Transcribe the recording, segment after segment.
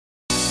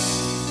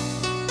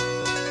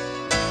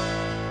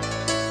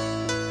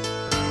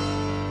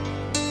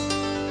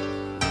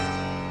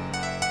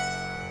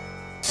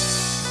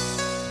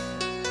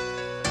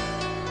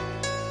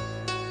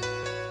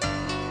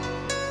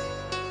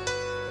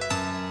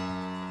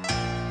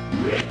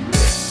DJ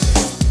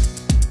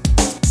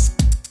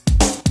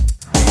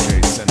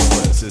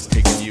Senseless is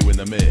taking you in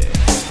the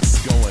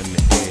mix. Going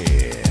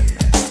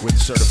in with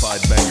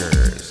certified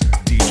bangers.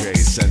 DJ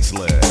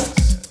Senseless.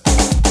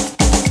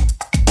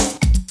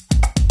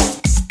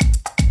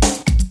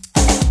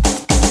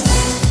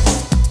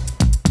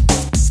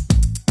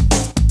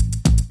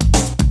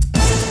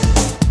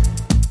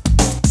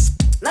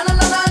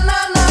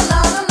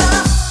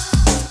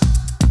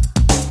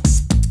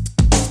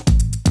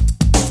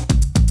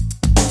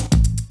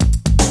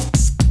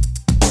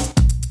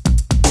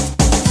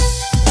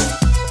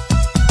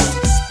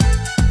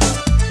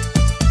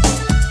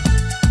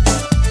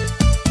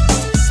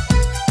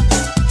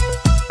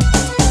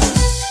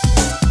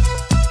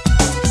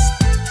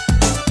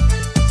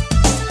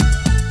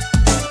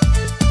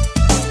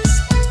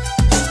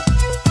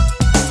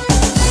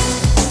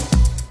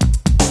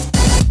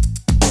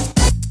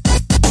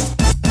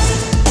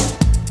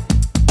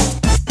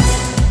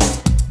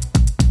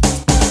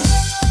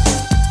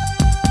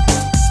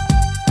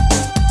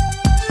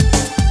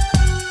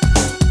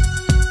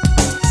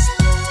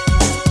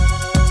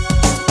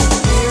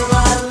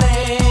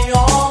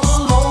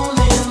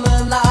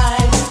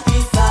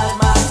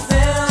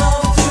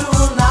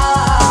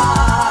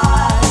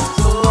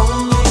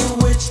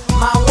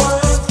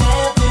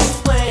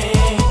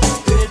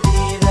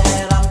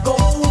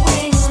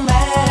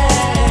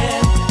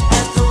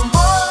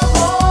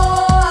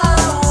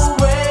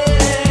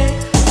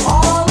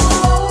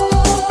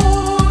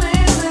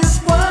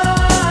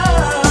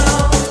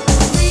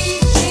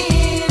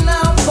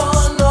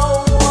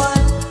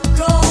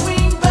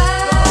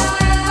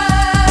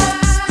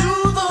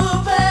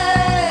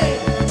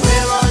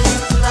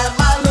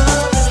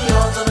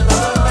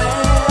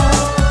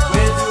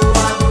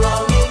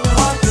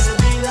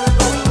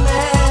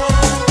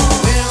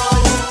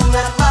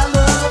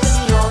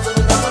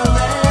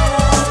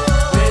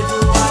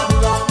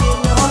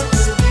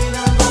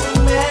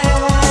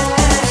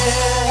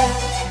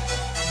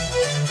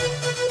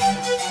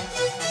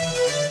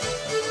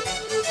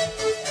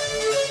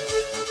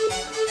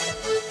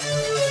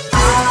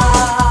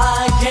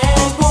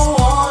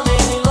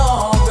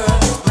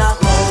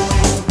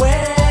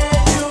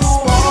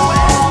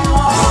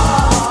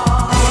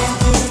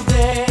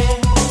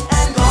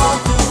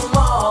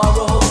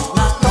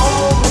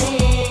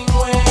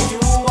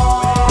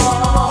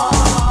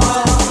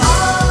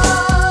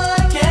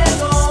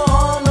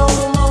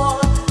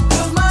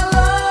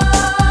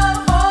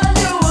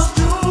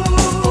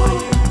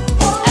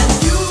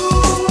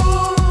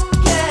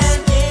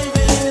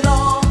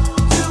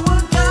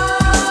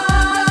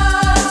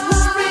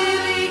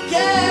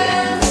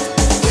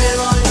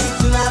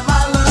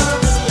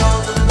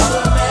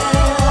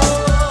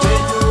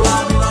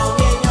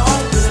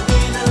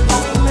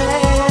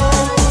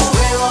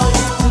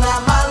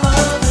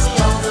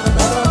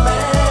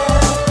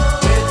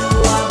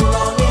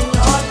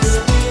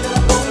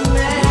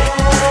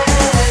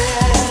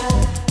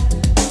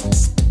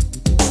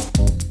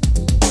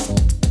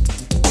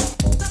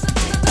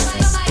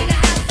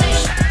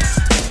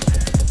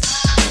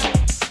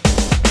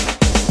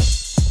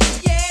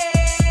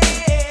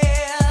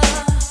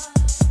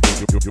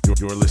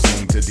 You're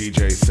listening to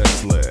DJ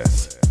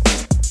Senseless.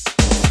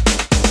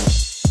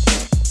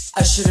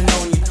 I should've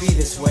known you'd be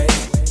this way.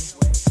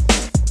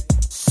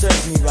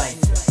 Serves me right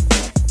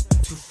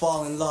to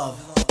fall in love.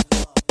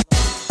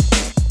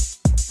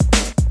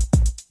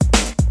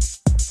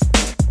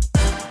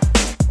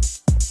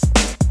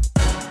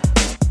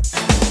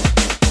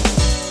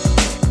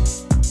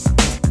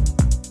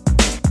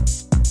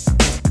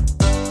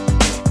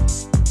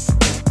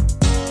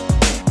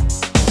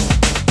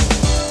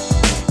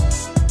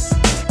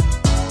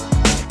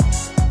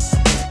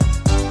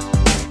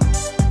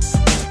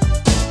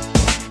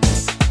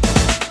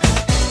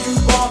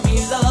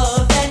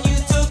 Love and you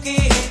took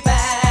it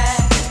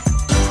back.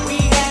 We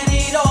had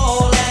it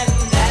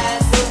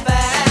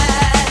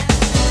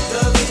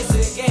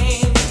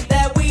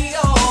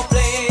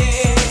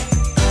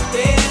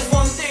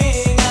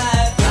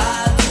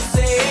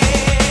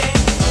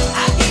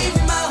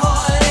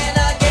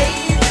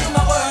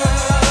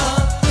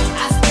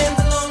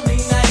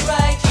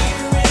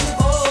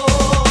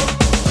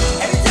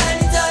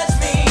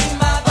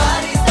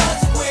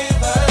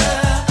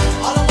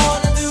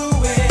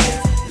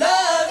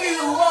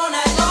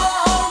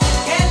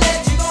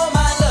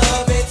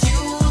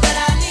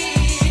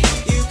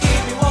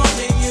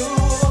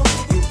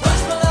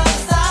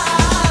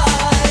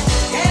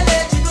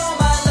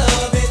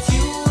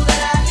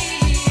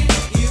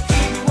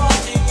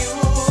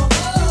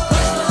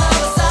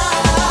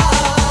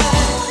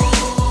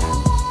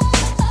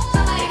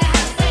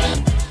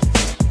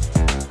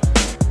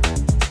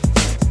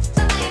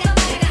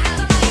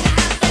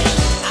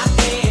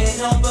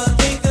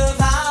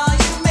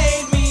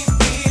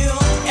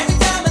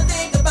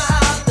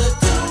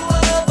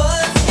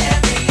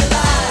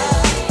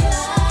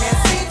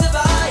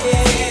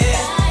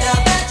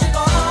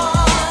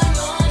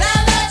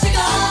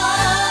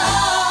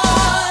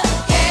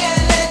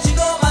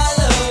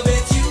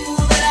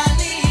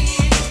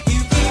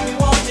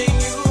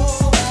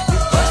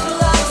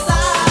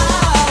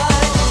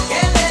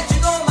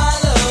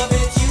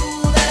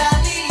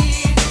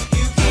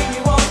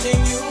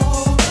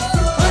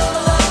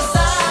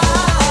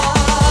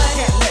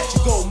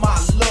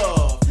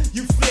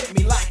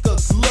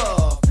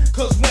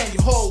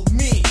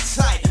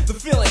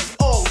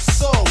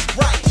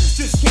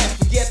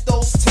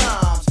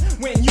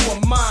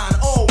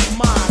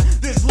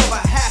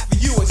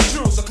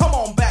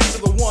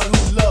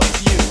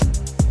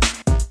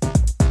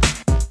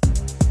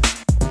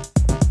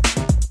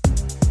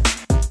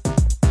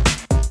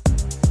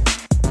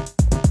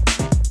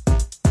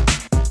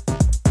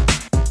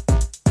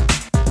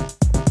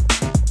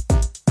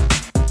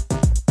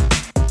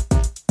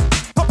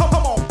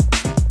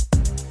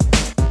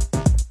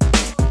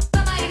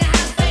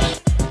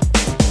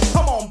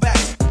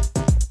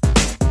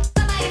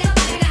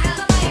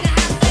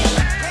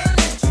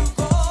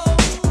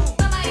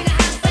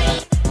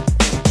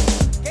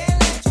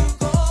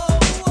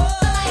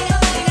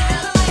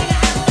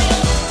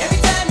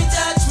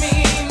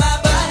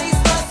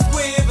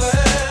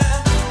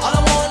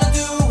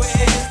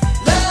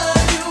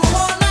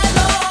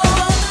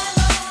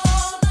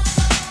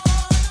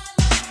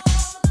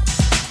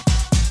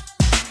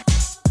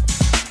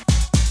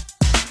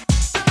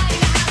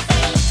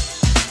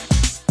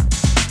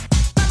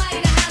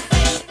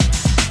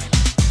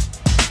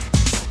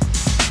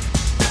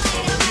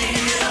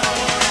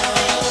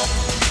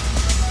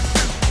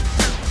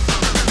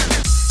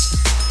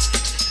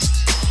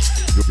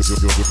You're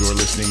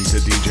listening to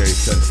DJ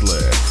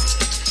Senseless.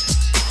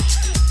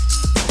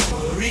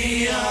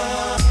 Maria.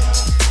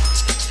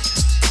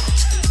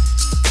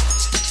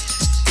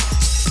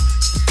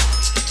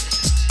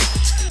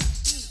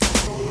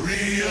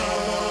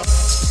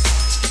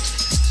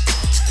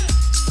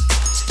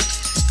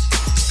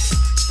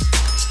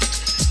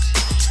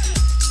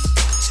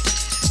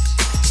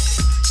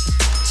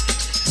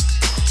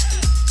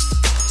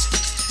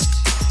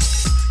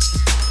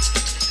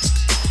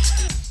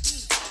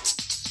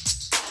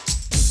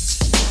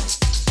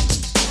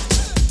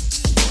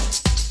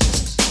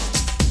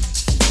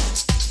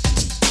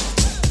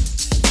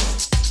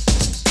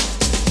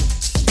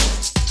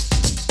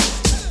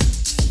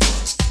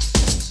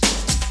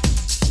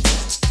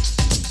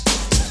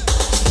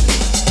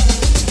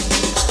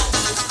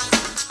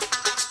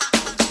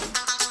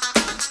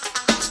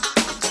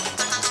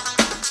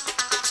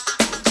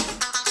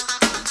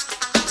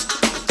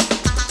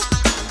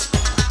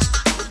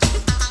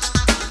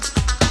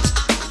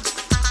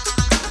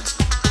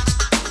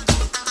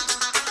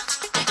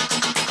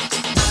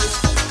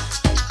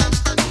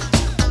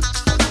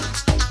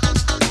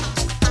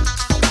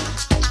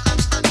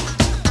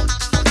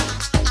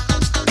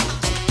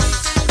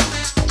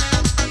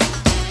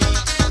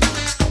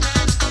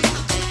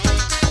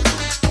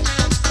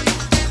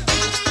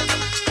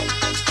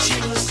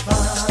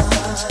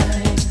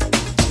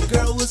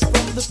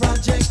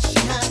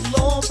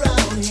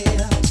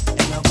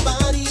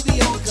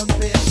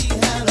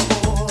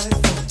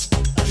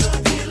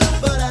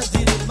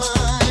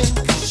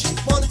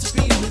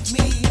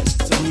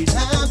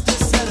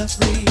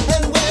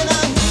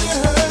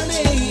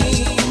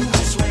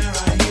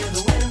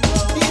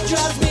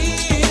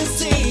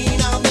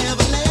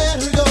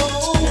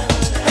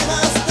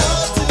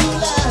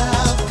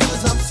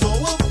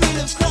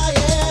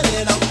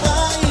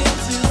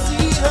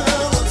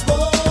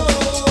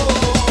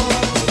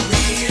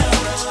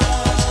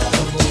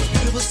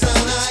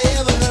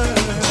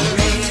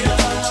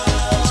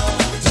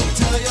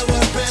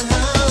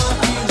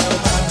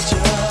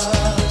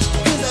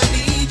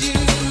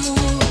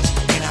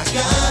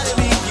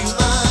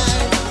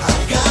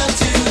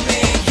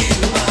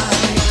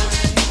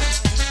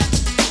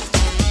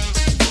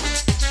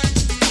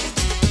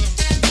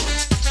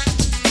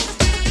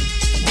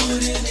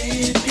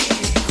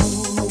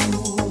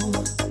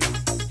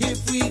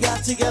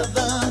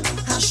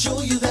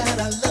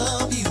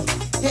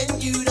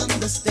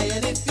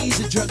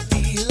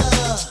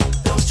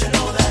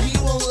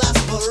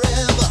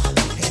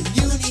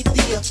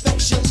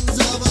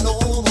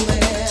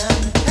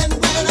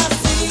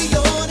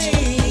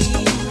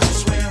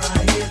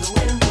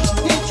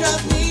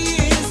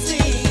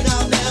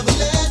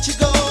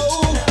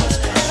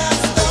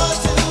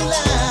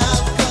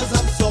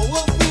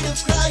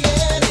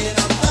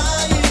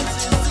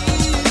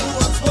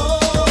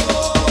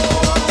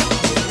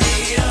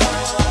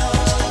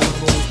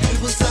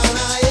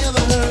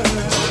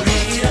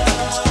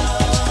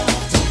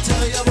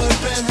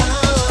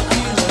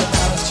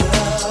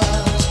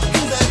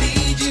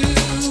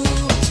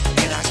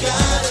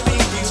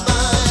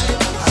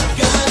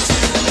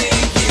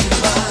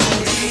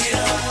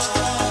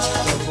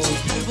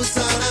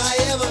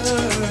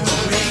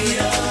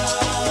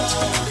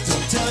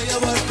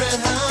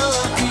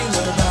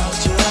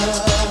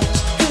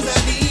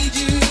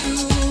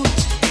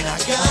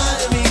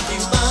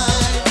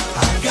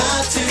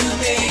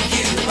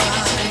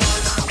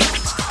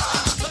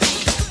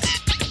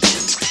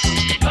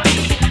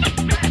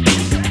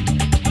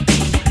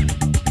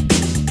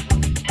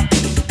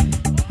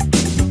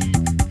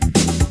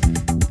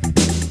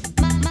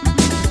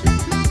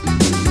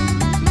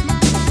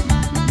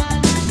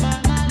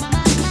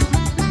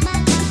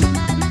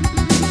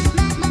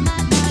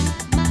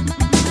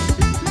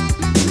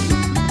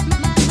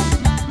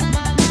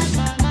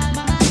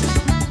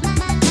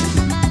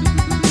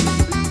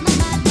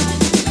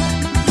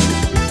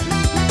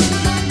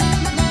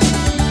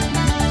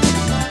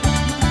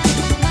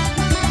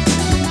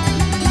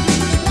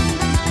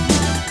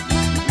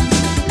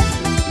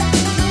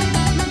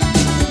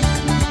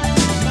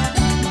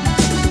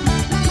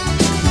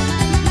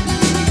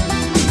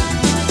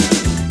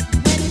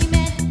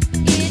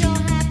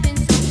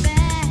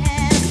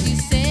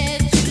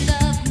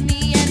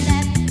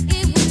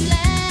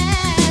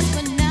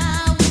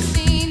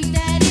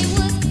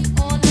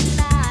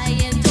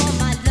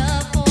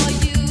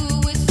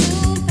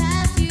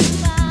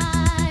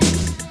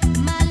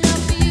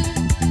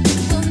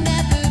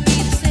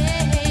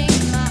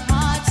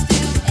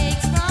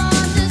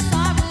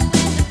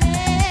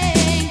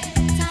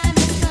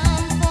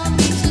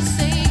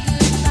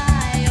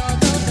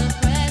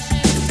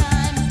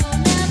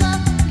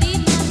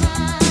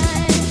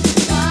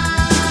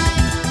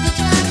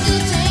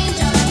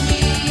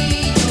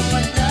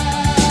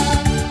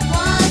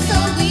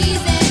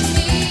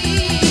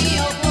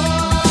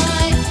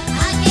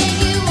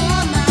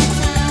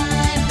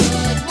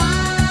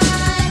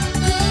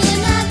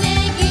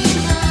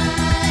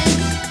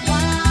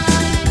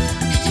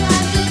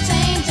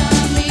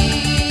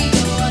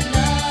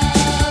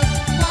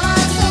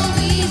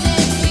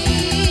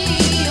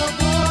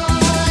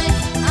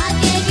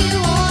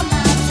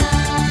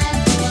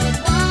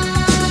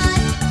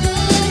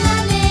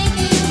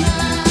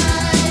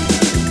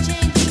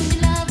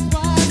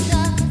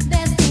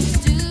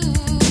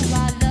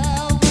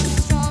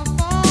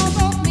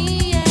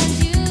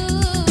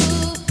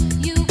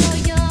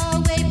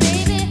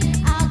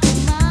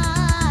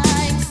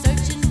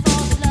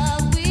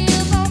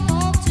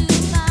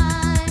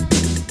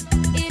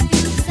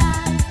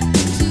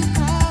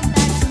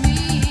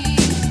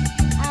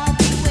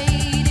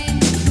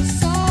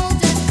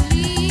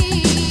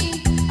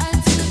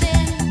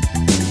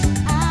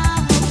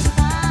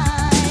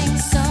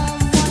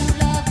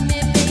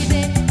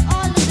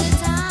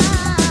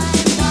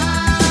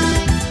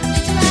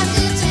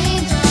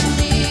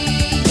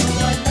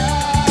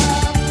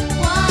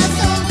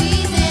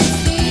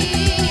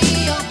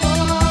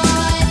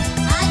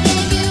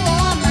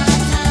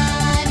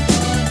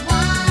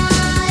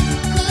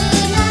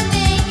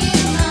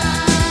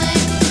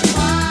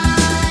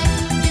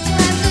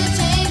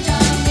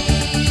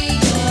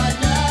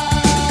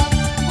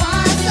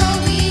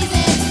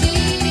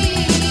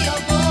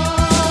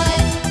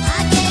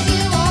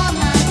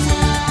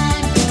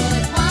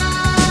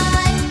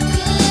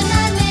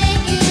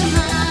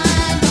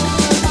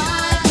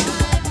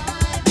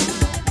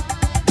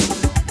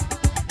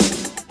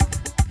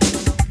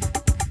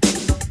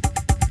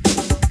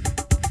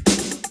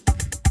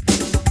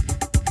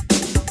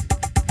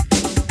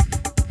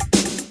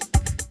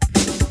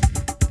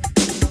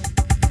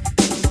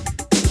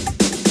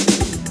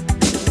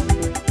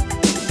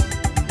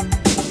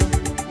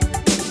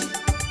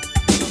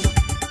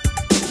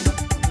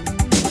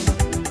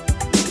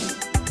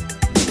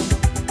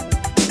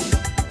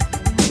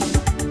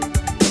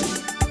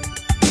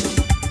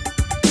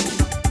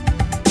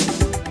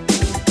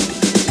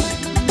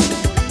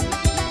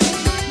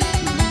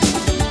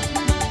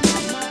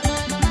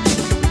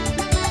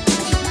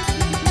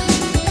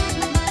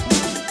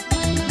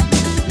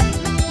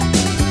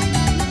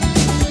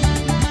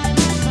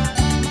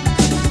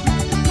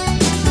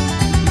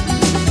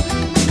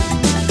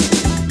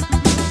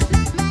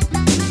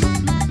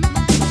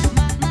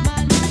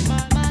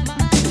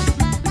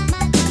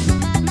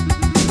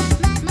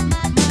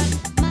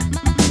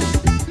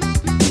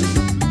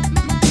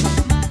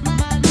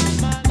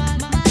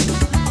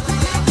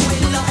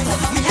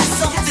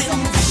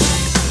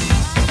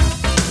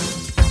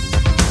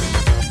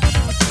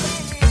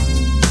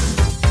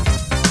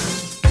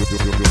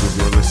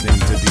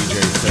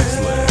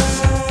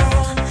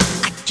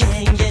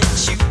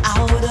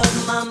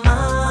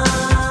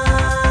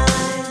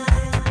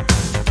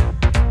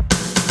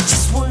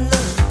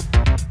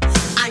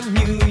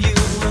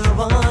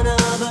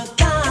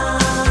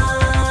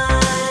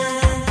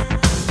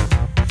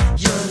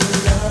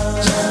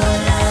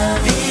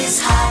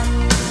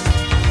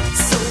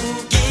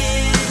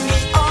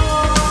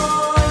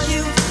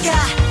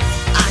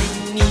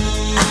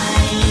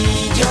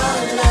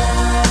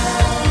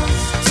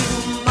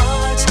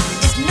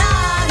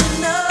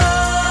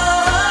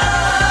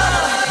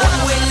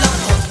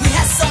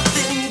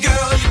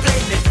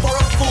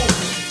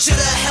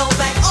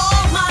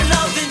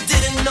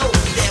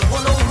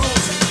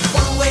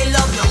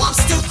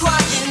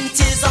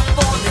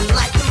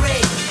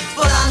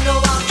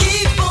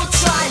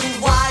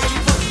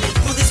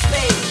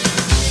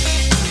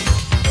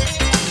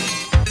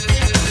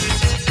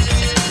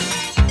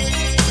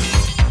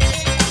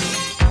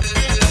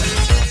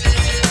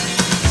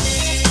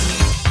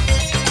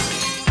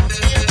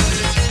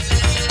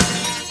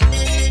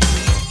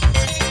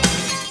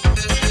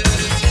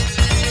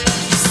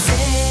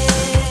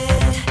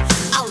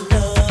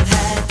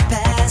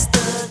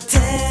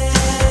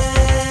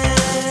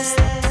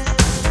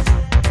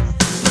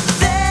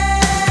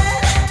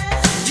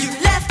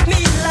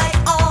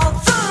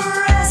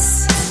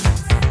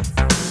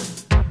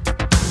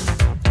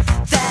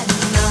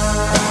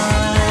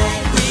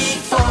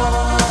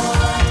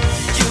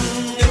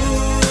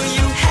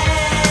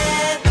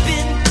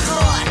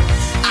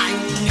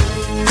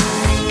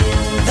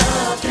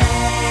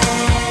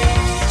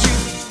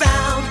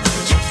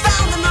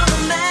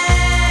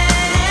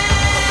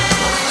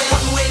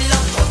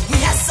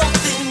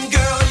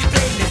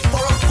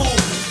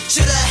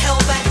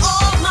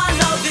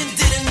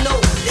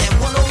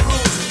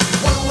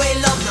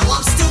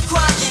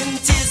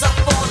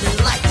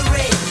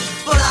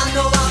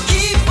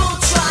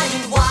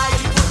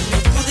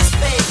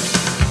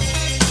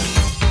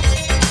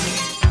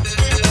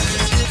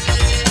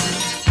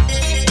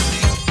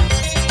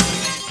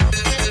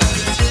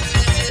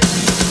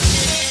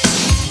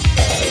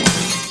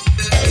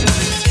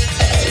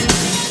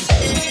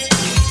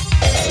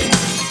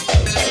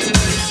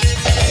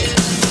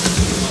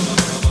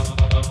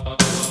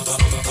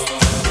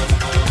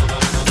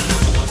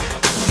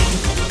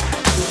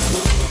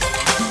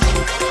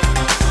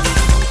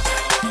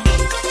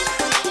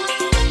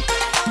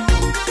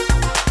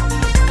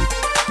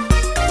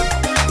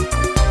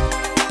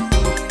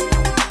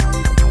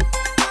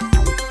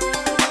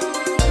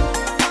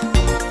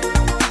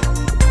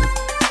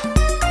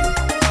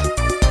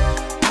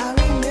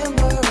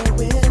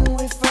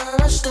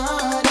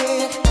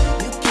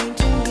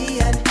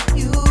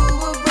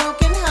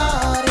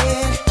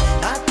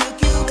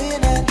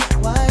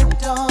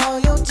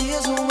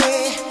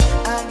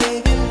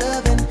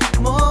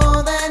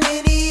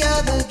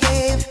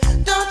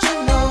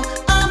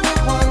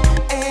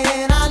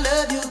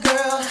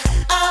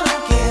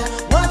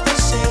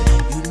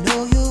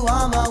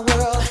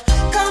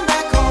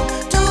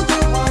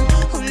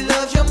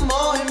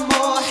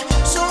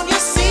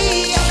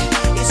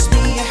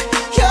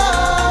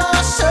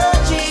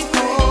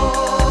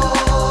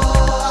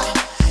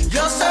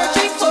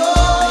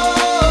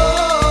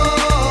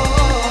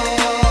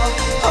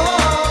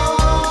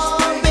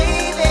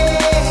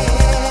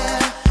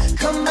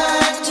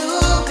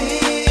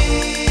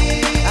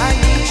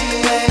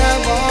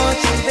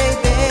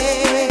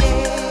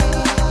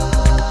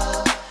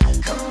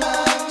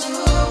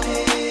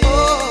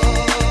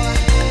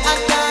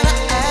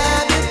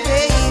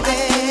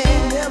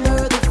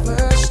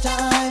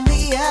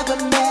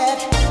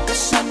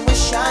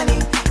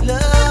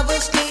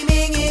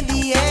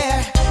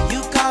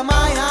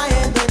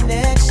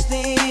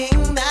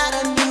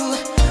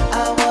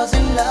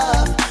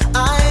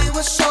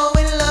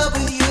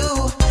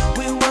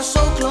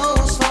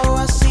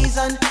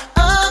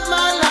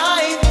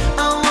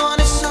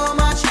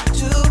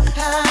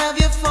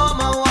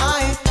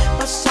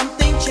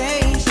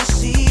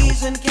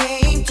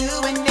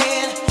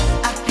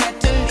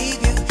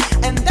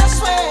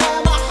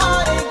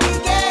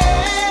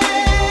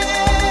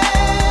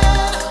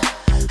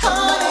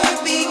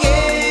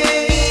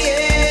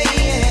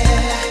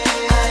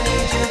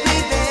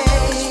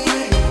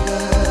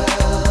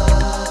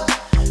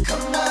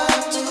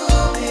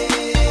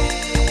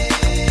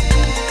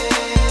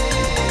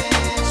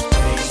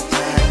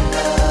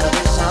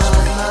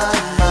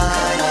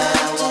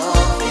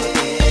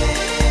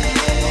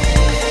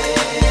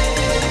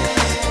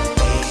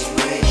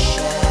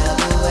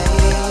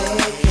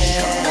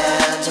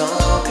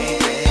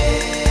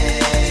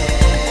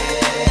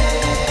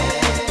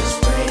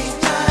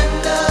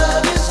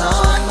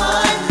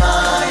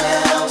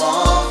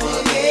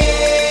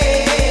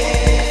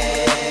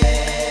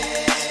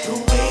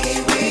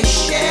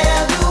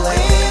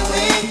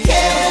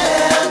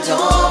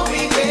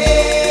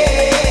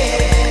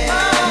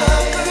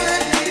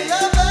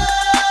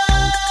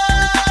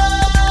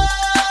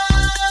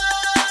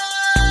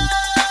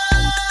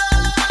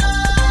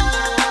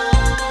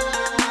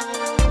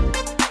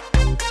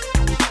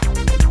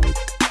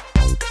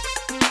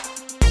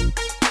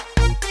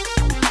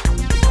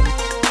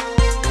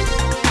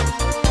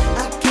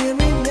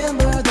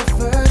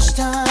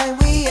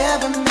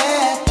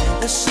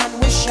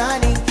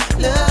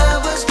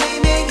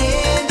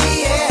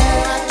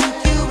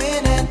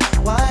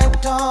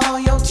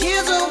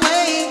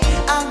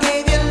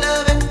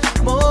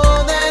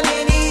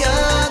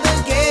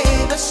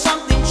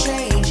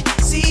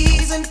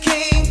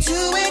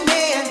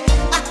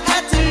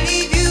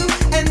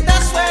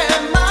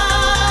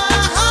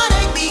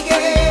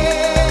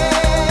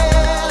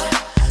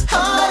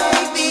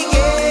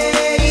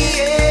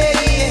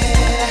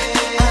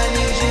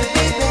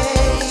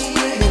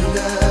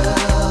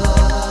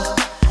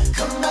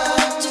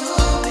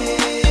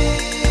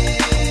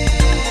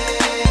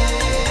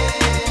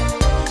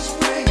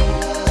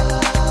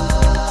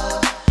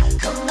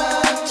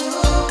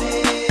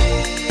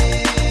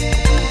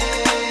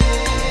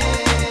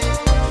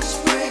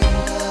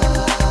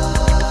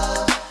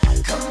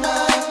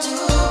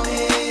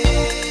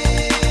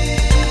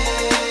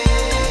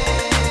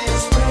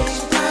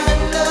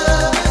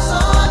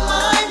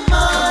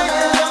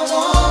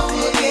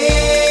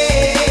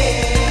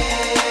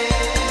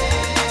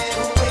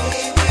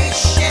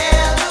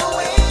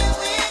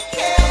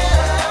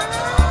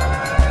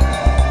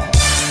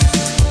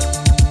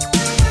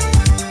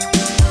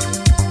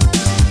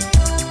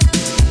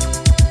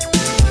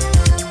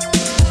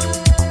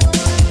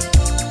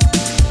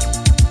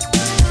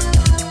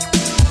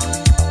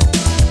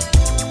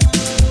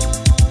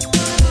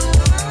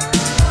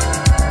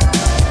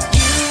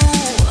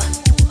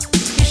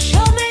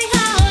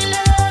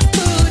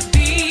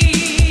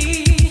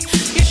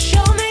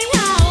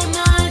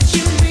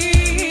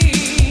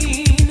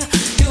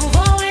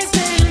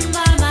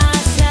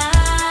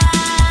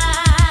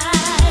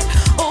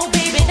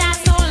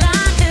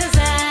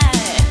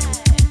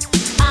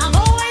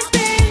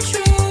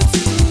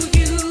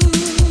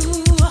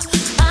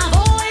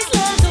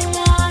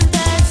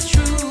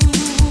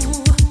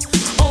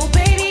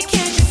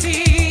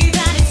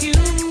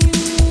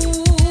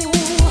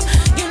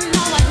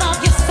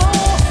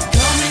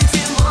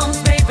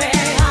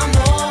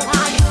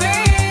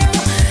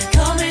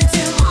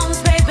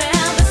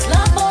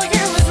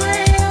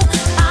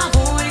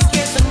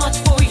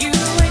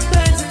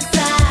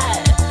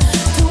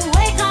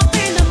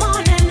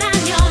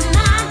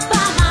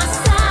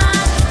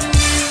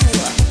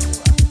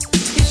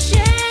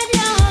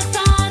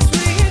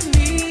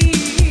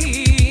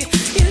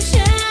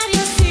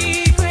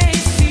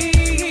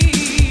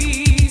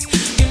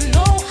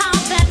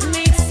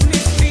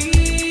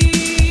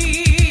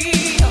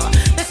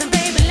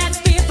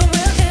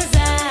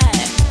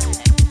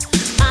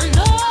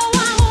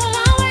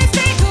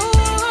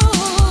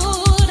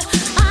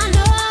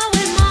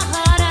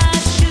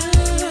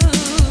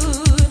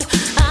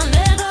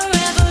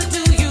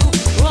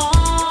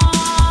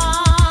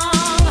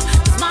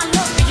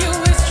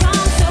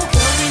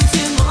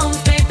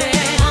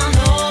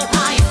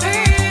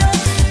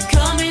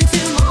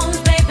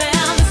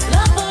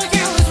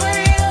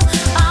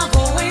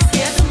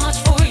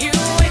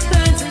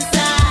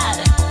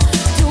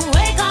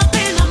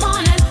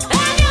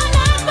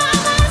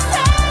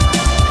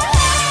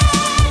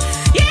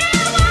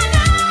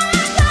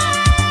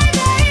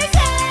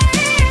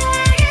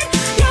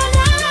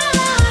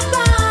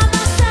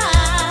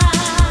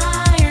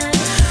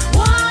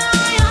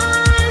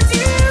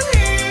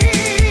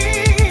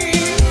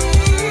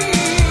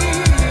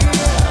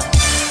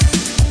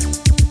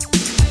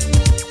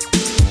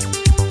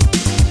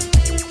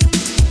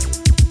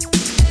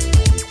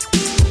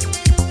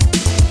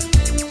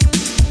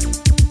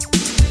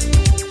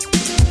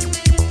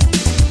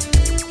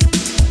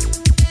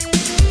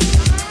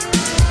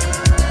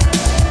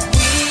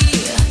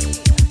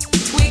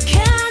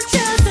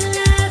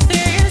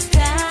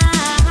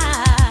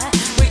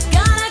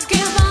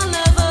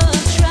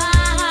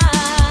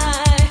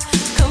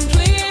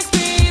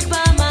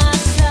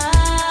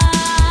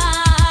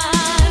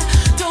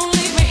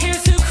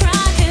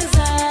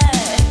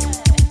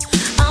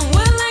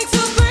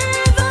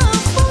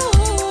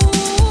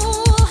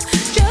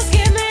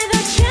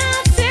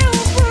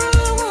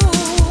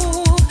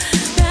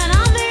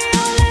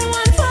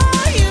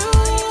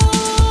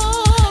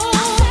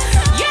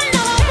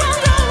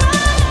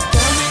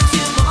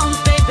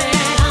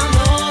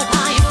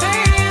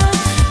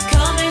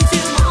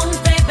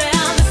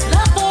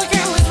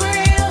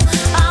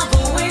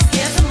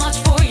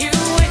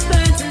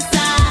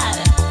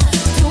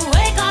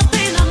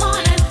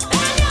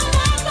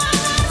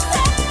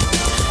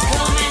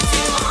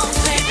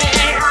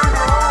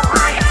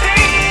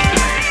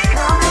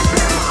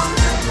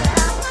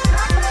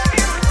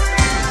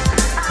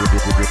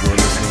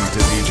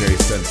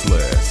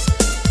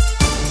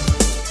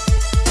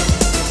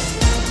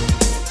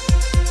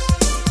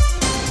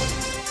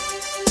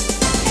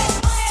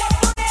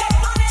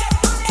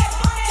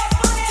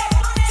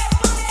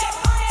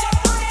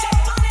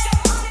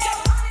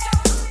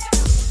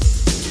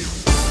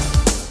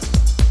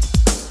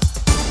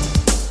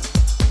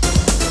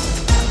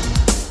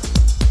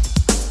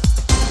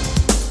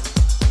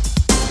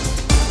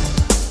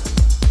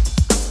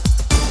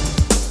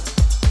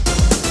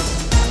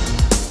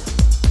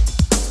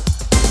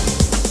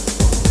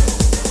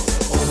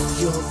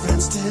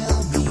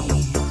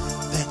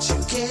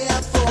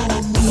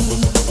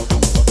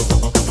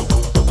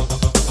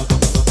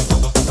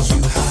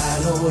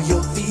 for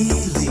your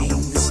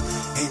feelings,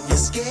 and you're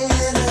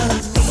scared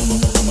of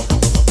me.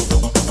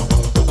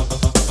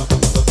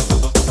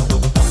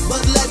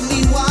 But let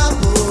me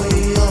wipe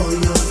away all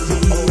your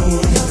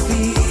fears.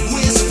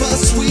 Whisper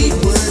sweet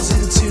words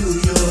into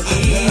your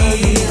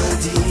ear.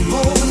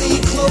 Hold me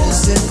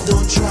close and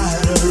don't try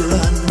to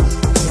run,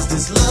 'cause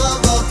this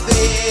love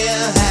affair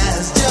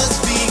has just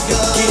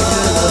begun. Give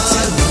your love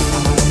to me,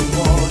 I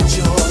want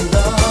your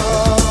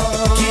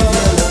love. Give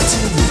your love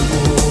to me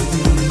all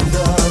through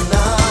the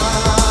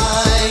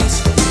night.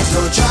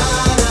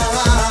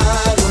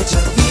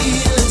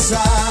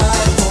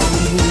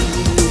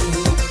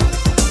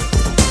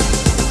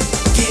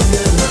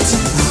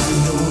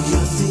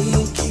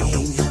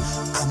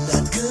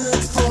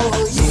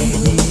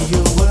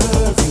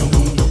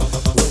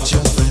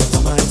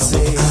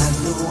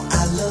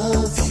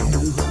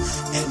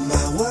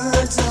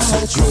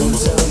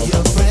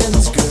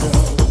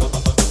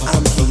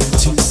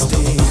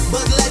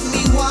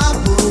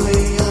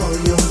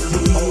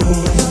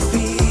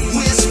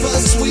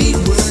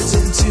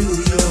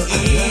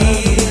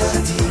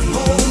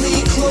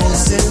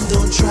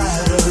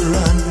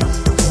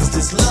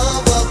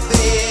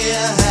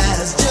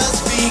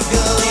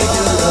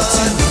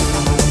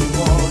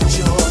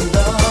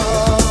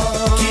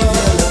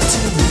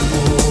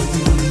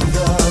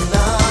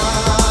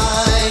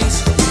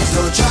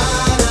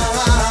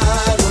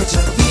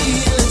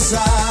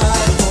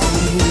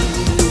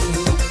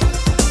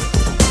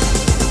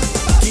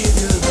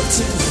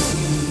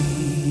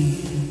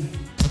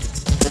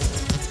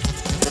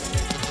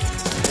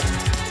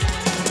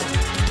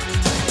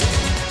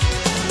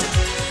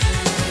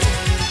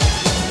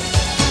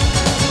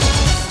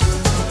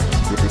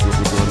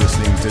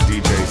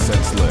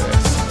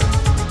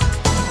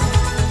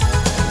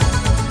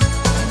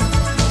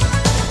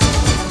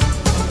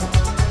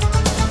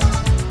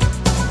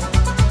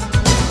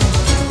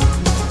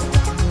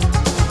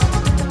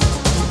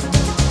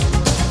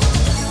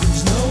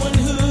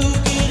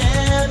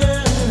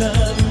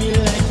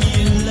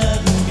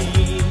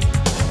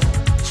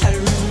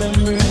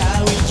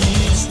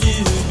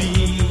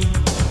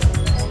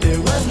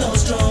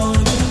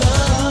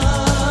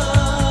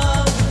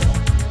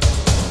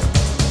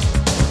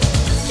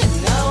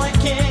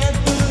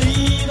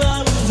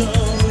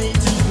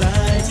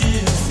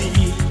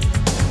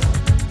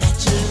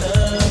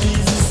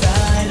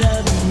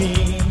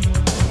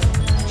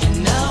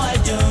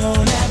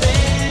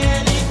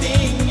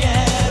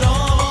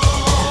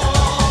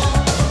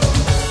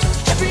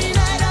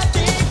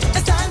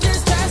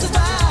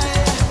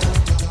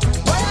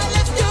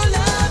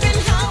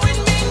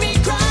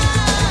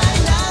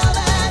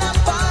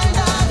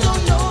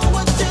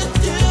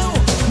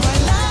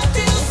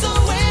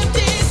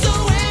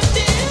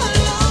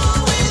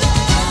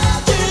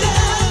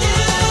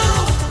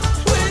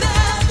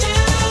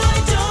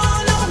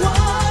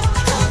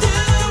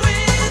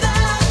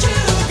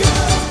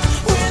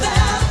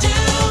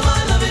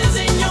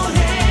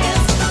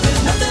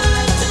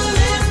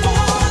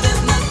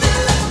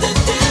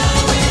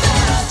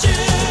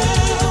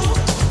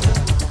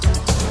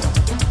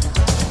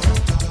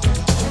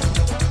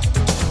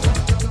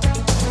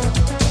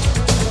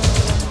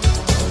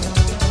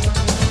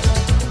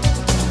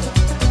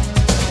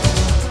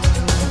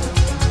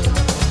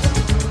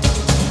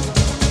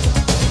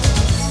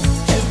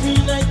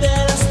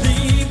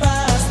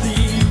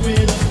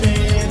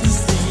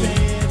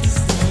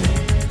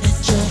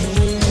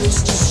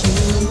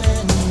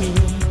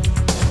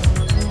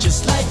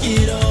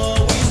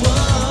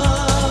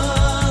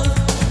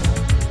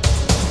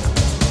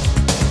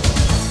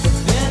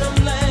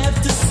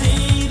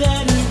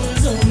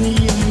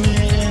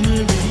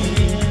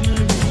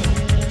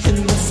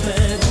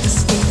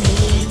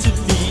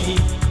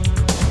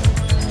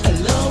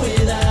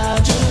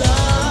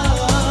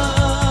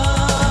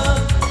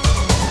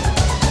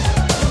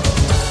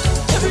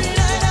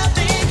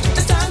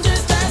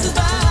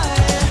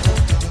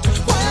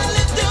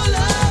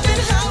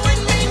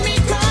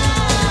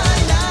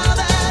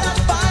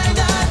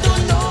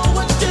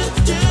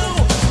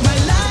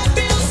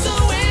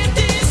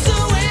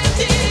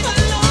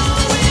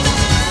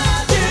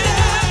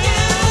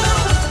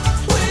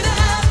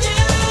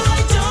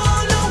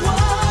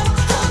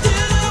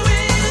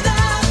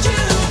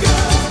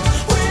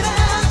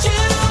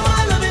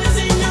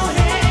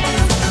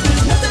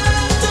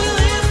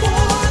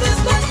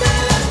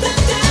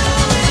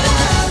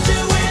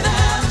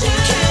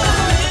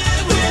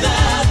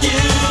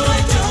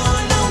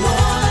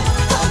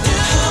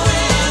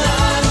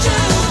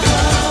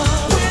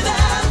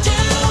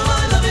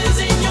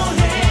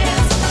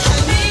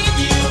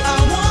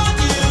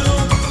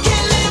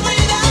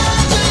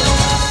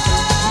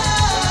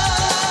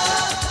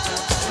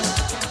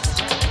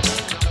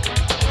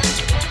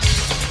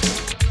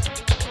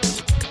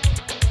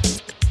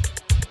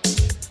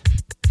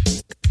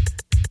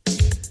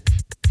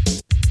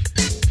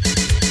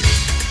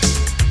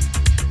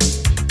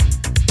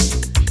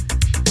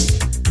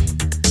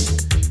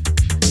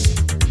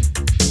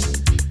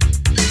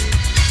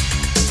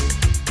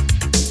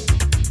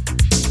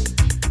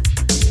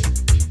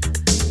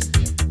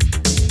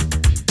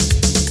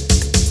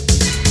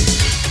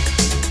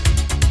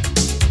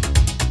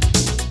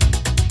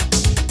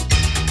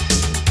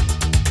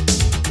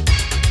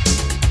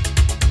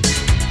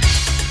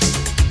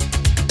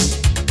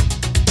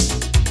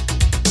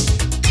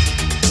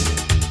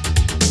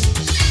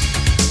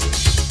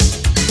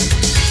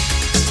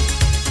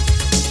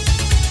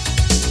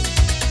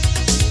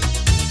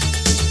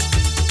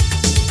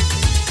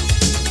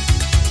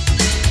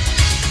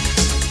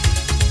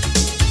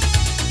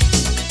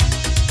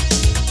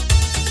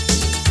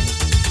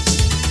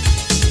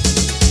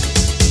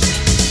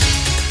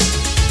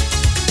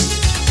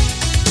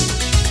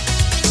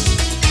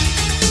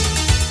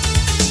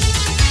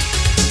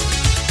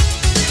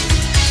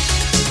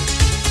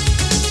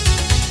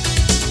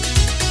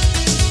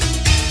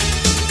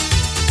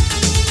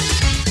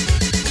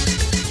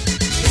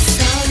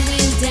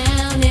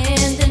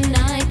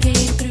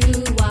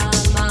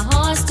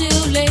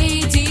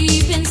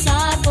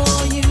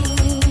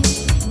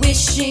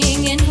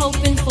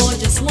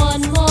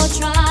 one more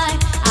try.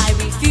 I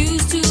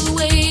refuse to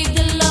wave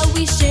the love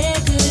we share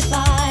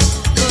goodbye.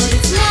 But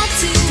it's not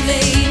too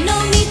late,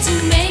 no need to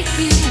make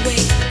you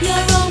wait.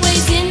 You're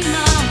always in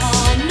my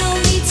heart, no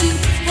need to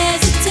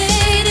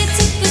hesitate. It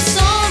took us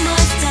so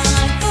much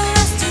time for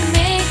us to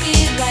make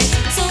it right.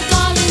 So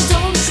darling,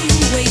 don't you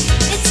wait,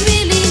 it's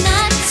really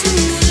not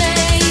too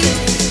late.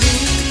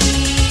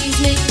 Please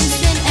make this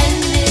an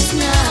endless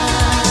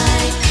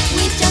night.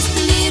 With just a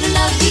little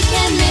love we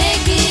can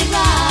make it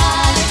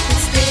right.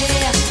 It's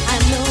there, I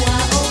know I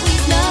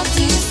always loved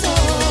you so.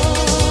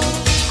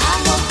 I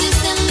hope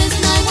this endless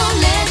night won't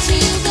let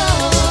you go.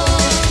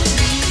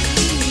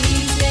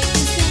 Please make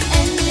this an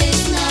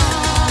endless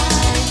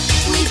night.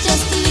 With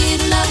just a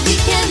little love we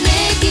can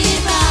make it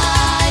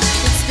right.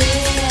 It's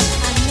there,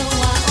 I know I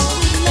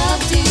always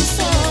loved you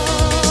so.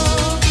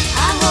 I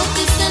hope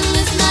this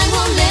endless night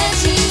won't let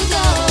you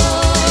go.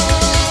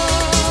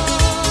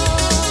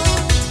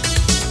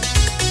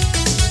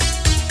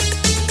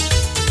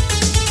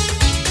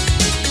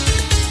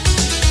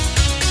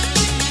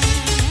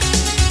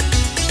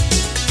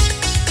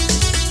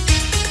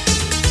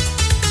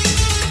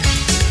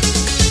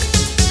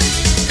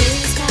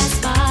 Days pass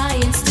by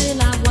and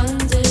still I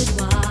wondered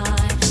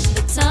why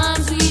the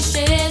times we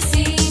shared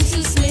seem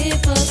to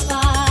slip us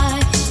by.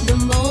 The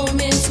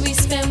moments we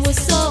spent were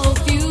so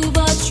few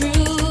but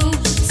true.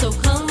 So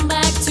come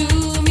back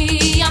to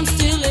me, I'm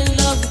still in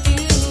love with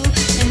you.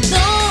 And though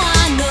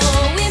I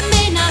know it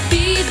may not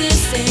be the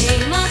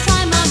same, I'll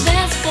try my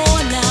best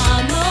for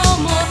now. No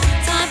more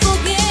time for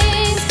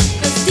games,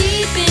 'cause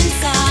deep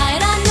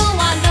inside I know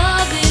our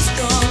love is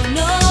strong.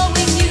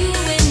 Knowing you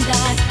and I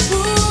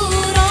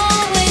would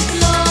always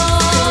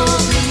belong.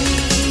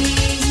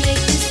 Please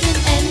make this an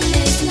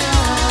endless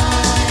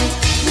night.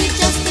 With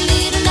just a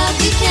little love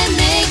we can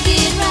make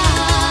it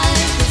right.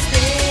 It's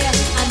there,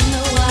 I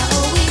know I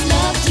always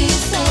loved you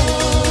so.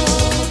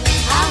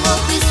 I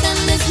hope this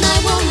endless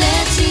night won't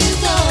let you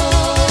go.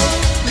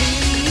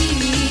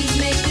 Please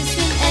make this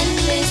an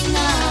endless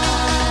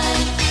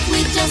night.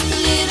 With just a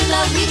little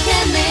love we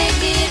can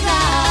make it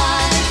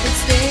right.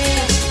 It's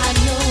there, I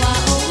know I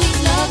always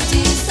loved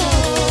you so.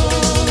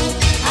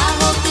 I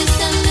hope this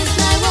endless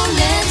night won't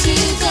let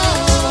you go.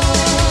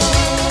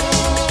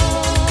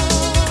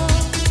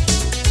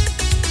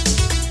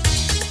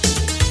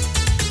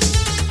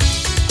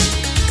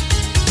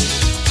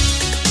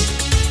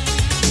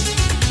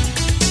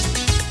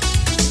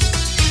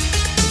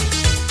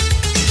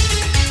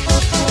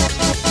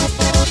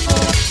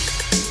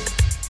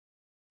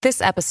 This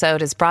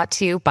episode is brought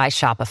to you by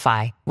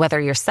Shopify.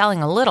 Whether you're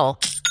selling a little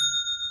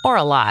or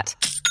a lot,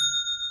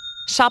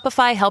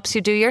 Shopify helps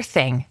you do your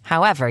thing,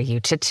 however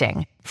you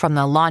cha-ching. From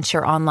the launch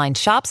your online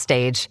shop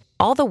stage,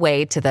 all the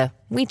way to the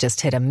we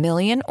just hit 1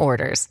 million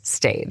orders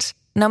stage.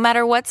 No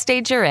matter what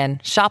stage you're in,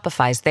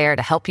 Shopify's there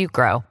to help you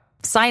grow.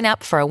 Sign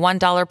up for a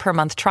 $1 per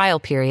month trial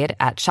period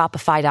at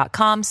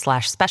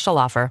shopify.com/special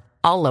offer,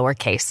 all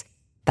lowercase.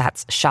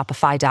 That's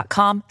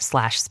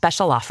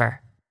shopify.com/special offer.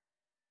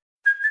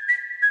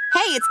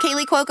 Hey, it's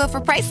Kaylee Cuoco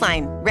for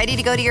Priceline. Ready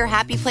to go to your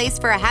happy place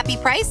for a happy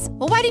price?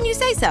 Well, why didn't you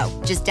say so?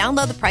 Just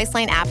download the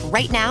Priceline app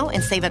right now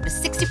and save up to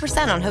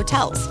 60% on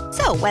hotels.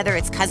 So whether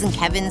it's Cousin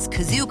Kevin's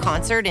Kazoo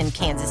Concert in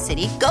Kansas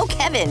City, go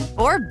Kevin,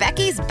 or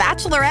Becky's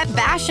Bachelorette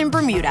Bash in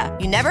Bermuda,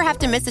 you never have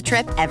to miss a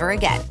trip ever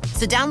again.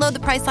 So download the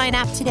Priceline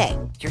app today.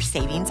 Your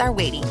savings are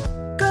waiting.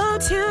 Go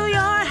to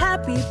your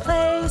happy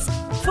place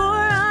for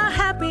a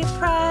happy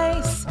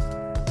price.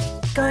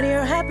 Go to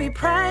your happy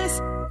price,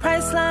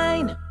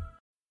 Priceline.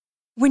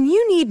 When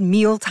you need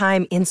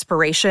mealtime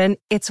inspiration,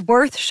 it's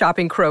worth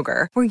shopping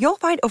Kroger, where you'll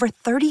find over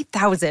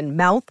 30,000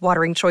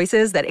 mouth-watering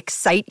choices that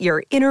excite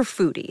your inner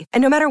foodie.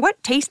 And no matter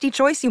what tasty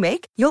choice you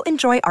make, you'll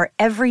enjoy our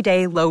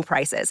everyday low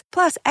prices,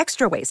 plus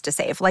extra ways to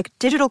save, like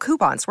digital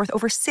coupons worth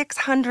over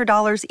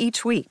 $600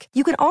 each week.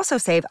 You can also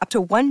save up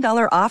to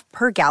 $1 off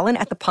per gallon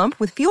at the pump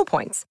with fuel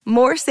points.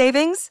 More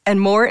savings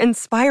and more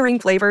inspiring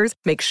flavors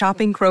make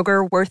shopping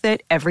Kroger worth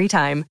it every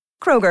time.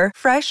 Kroger,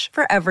 fresh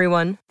for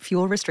everyone.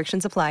 Fuel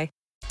restrictions apply.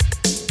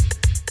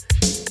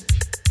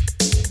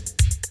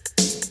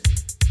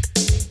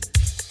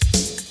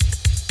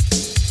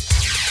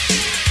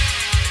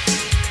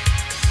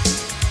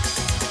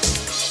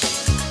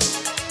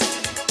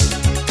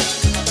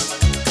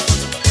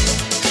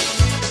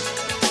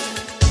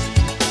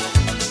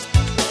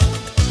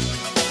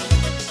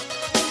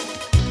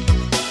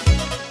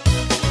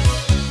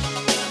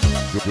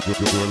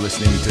 You're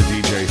listening to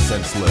DJ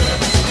Senseless.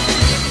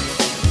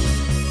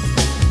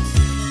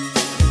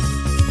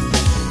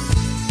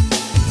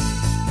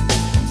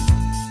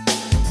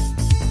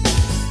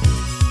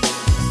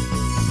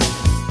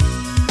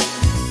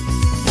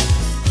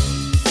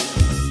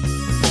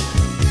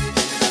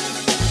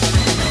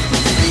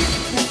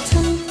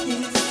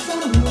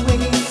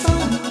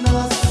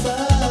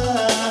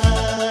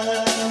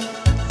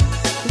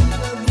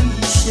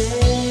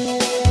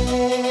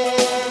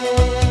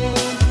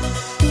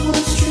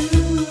 What's true?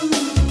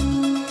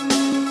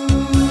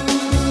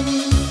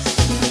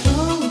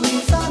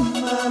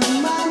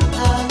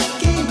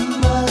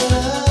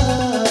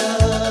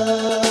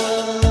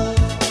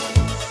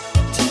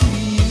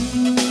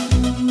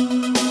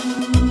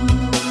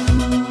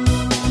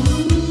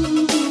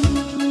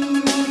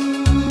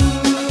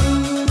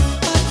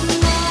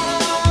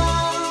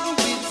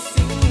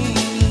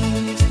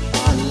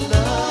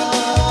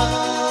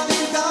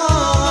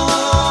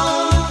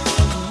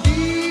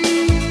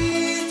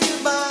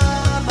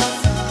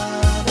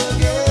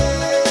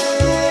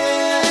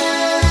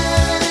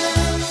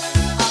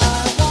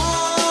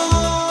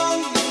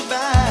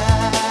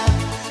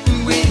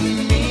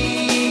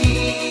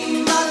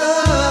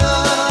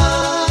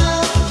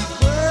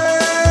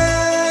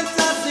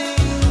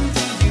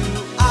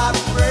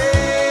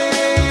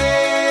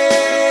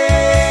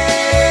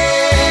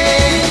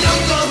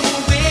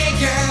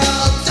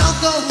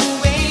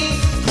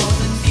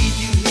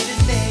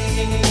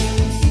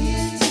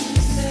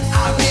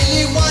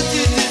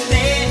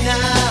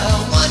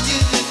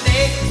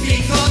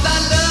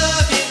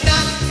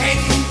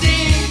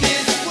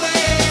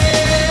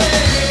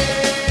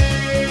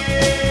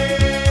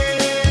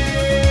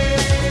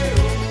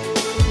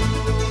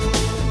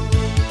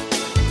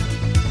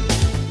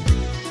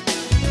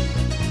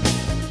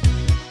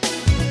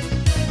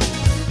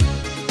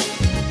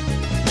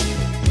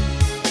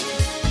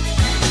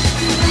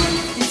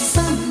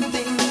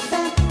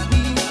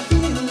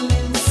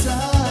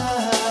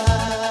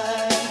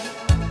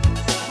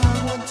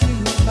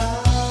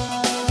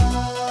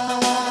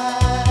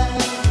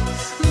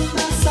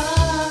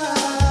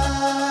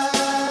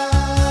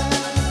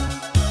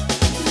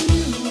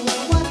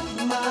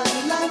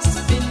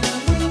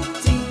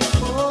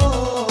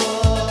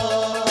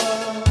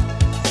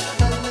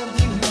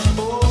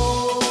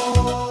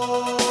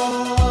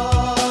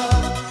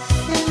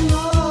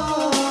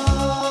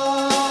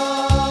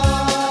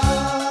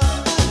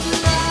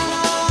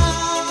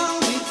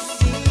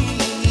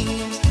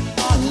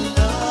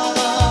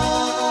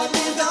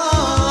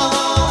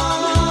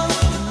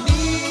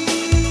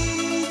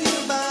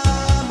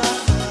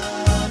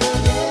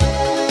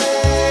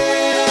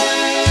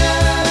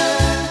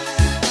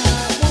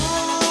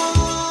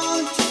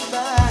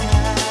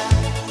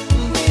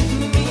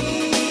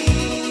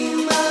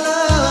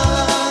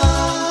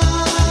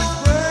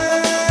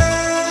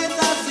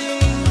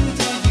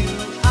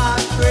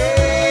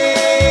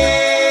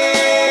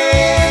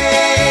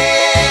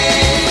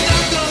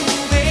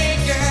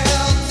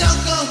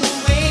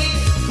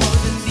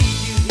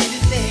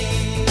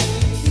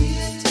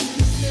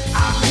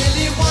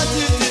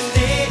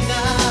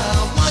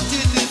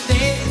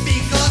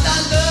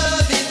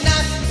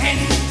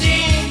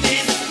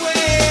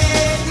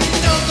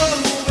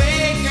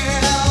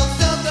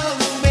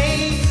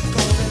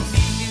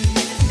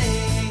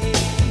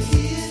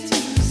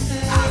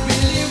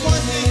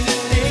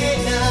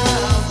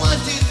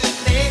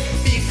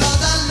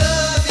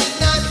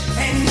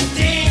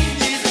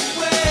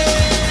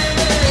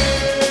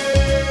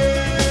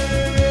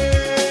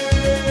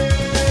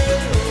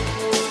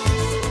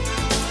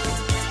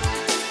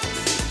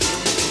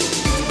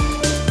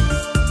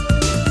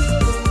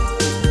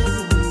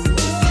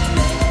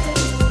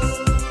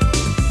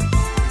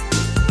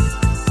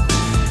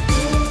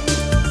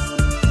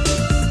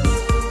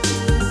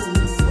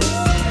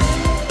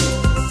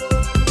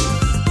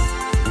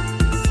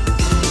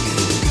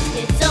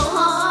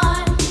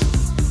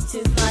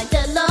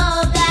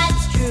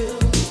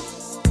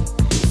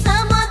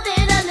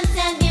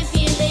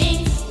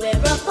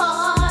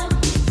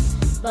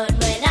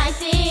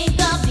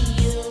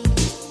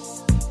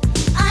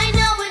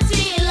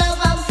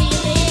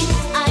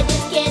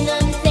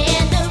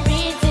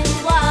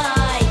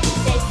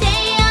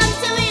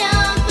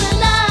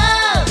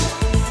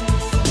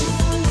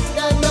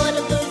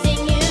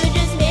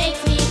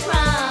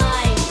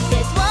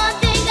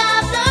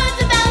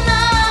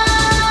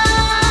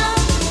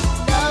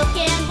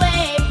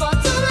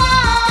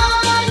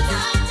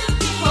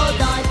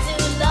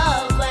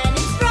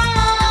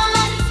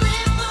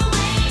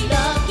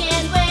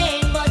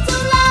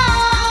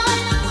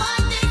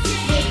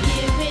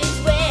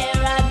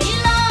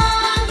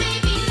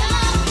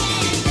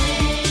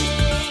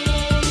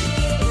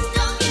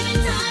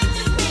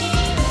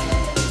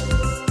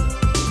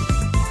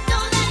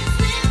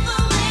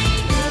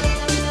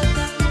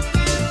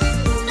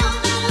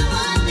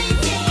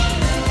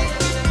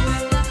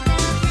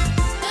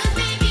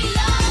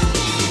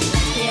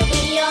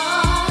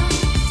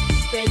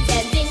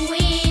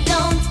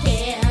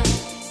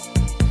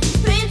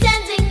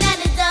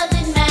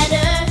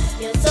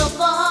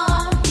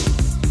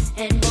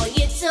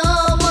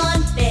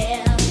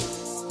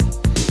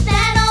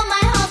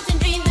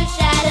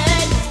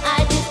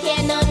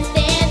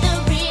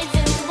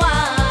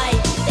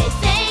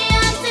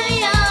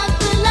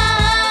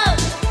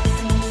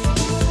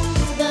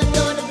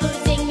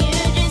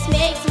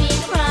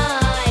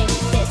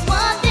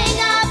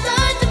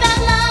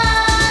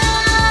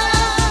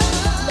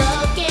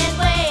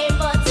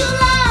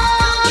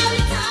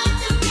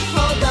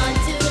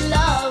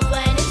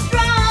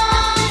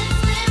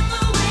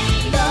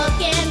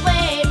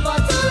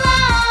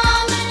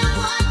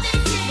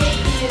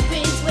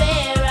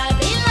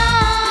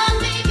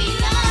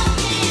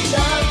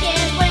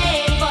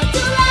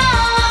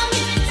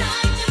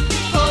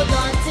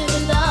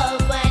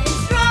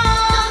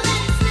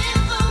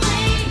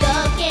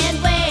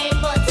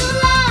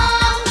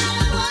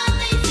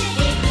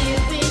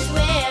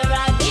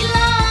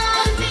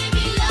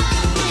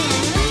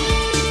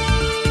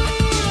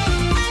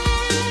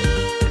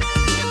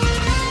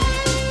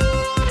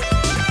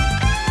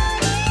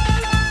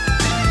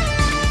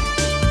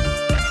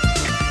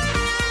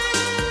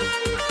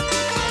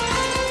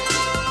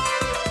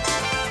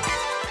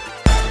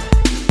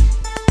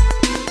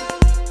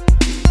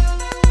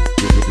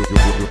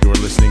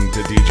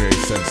 DJ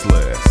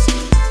Senseless.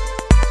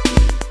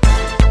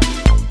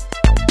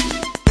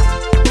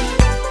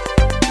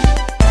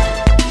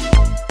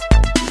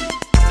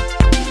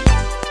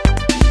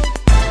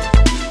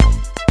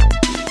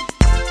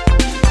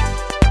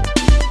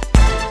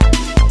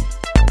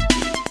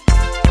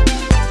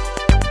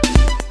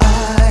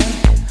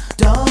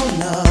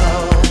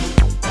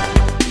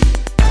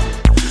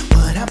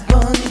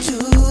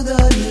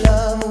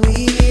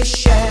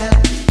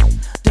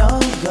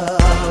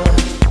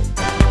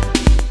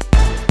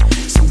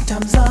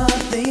 Sometimes I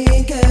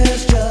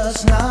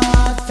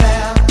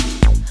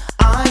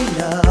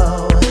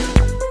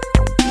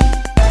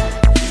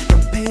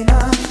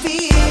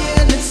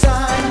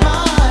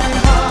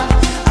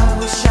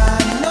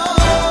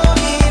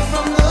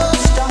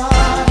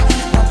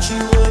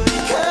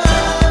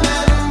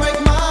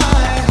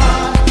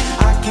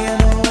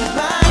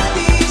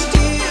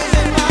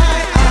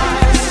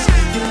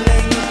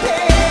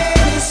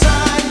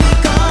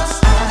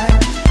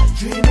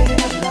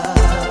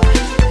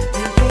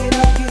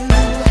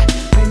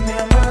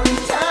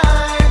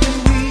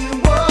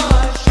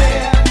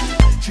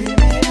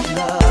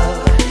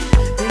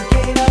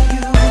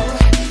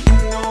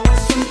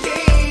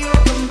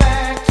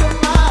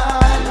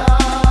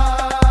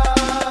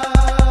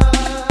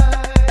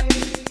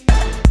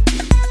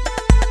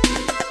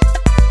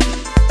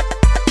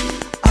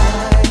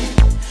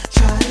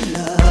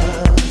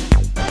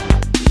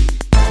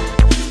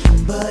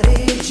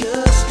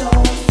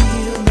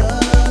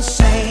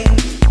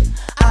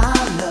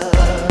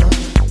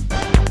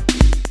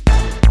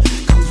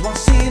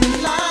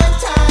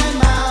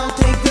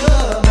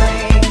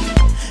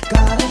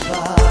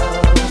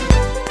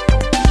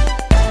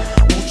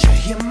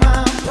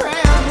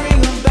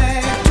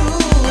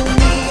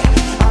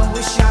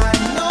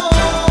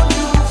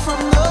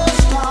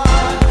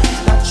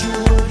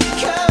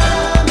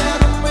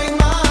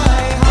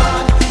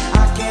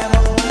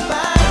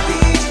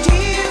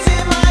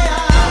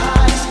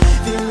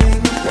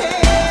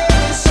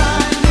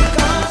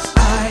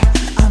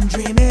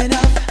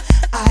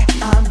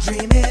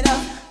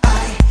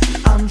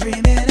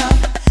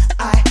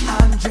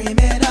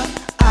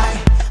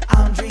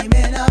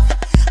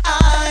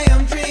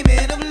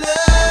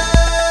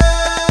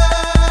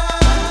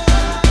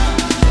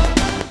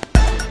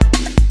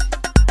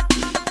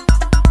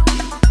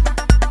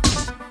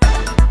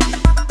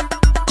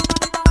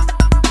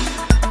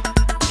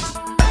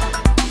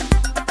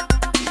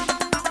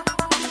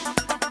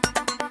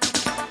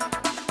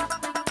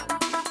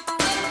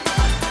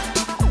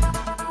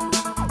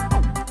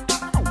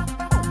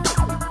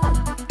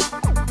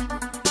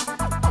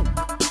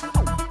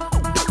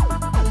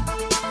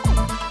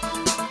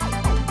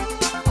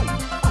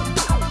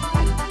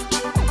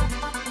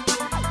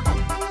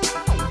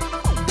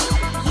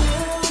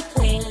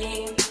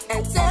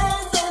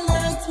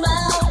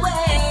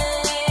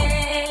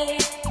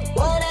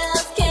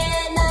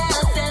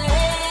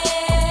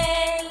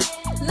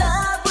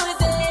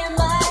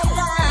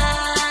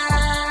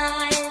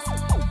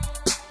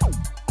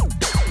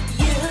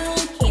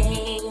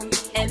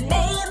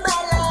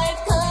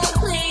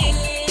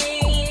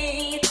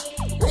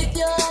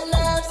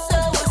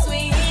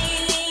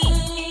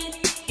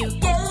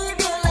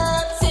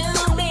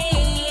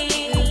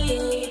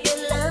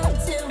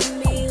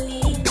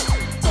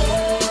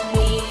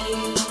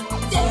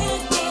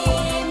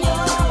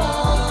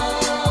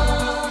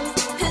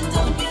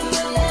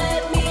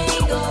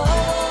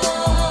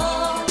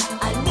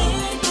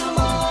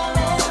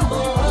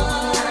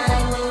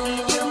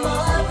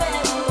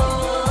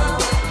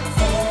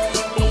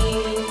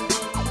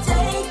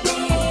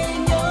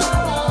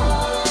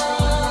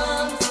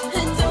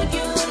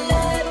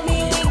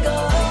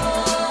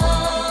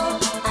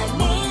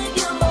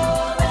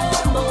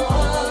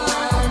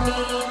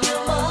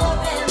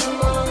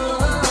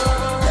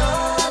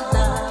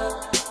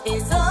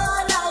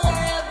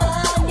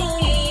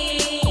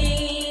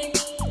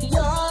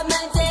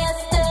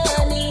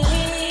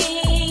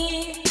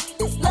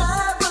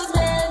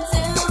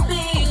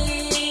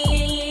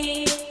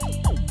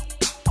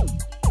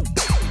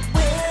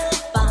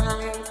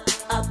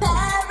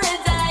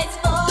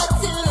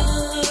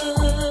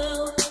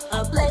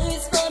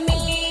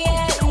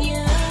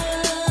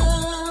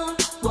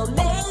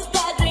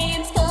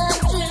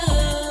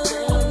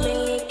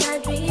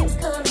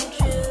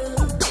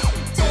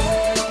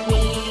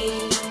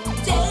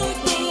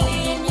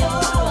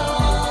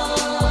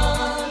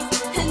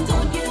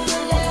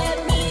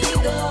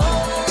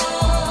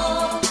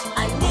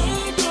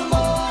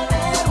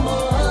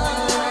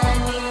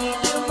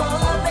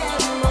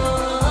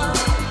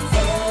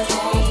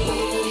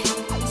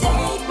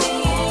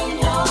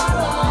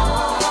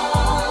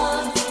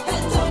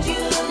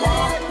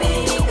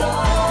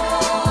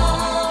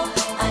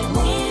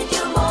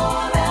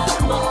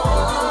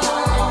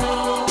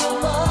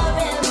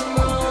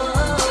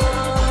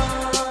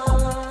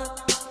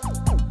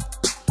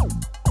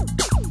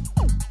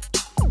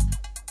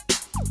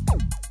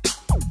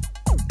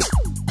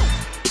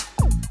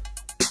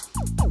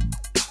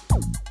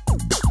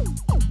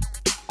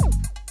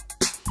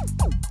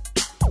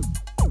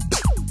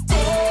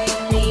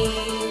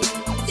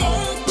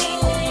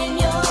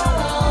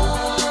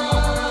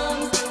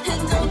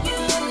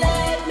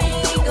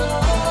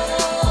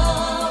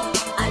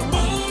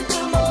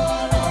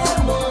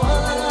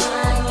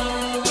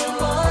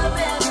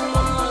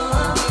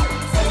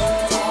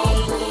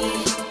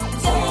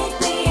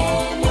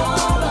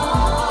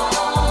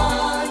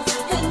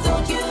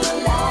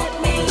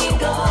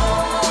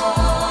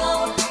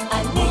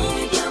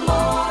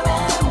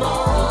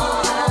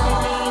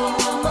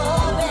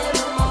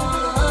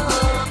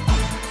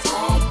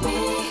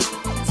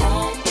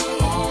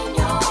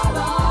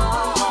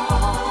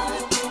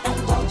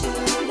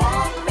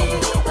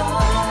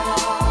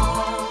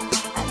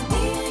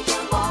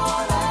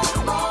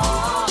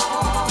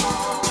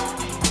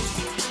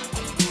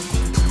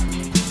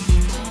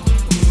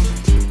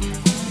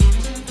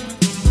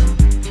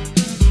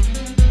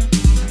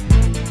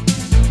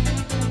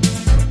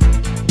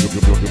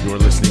You're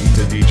listening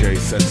to DJ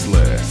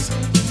Senseless.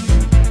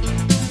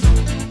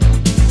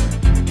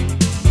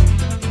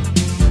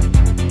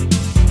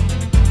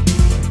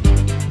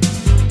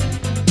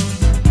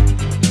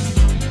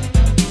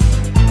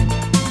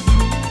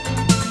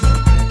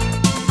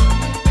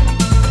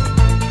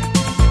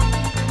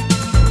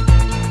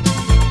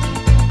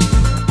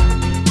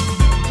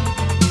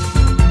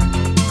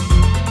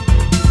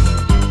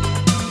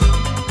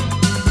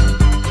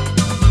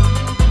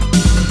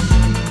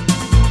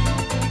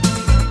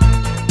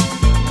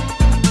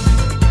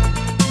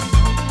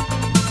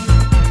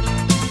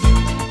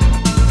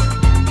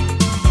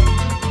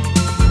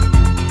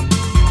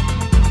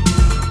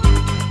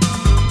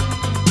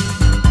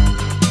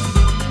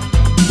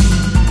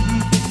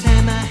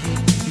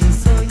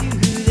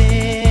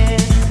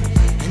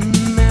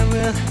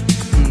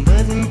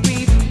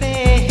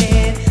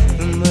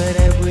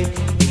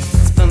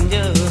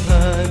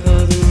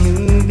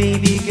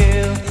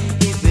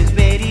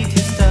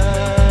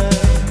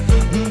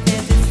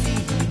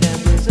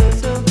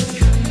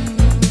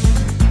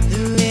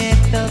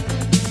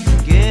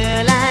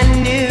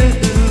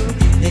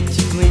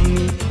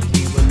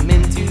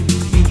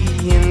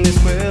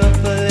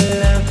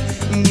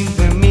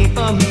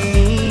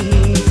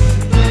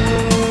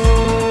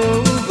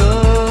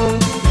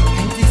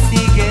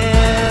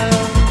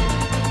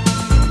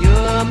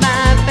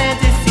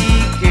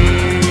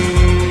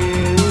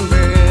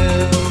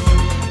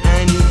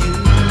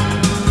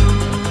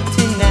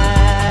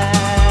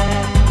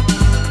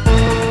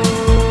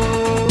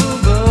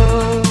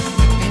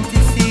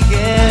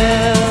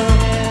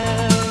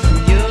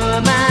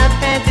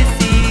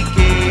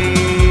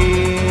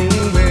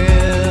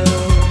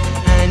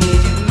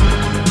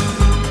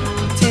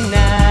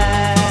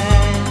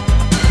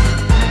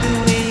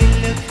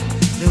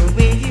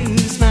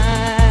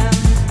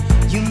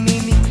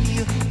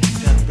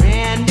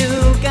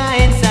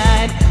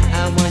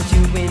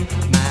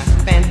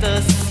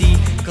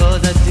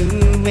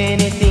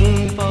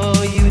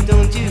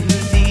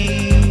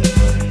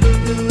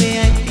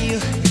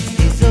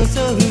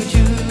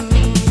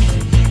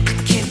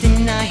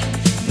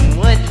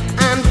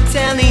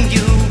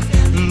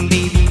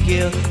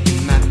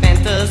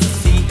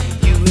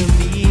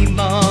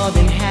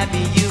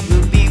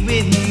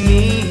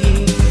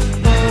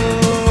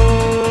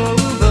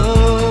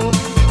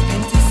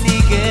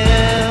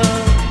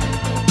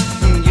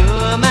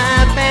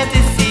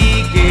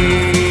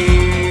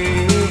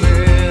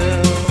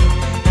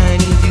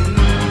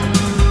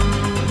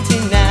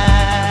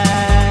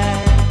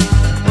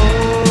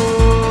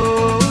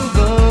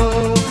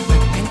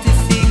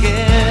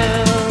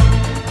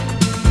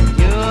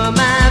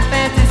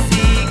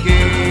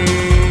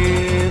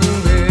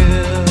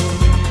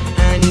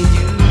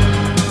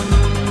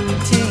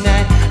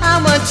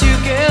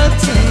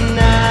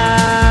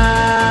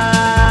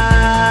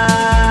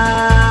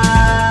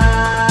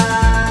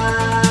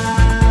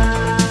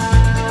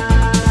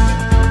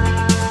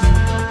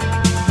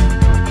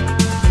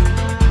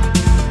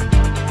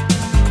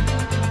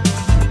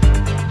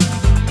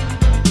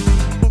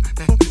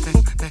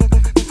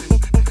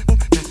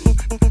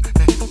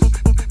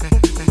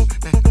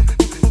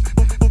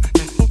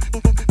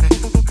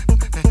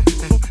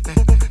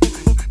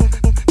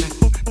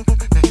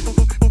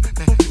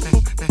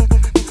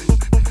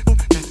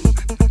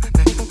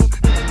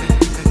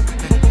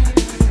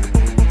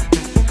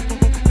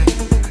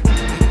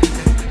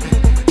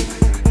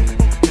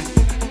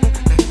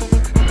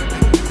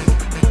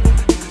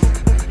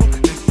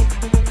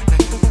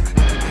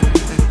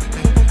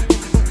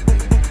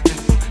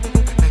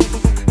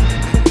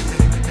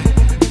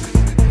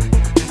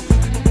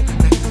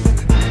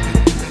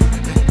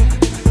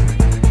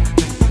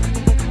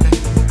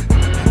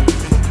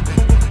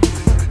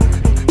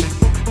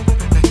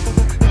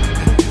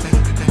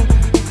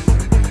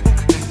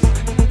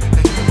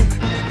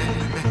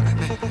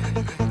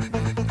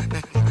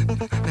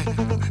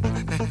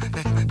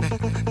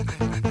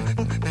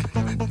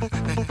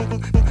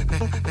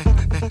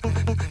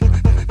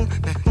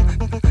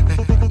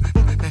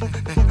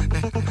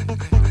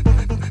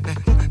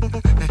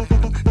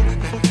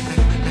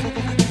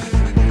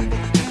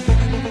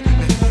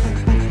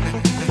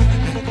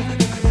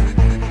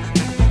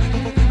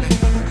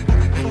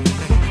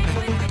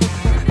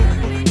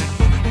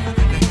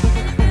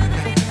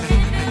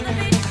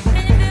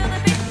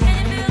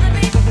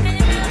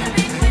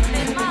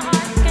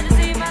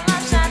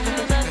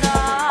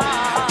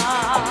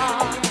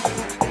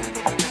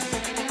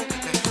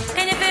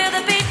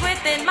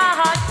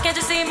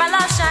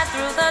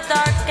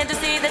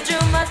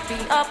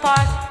 A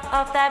part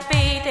of that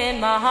beat in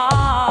my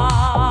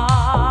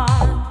heart,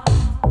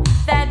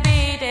 that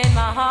beat in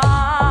my heart.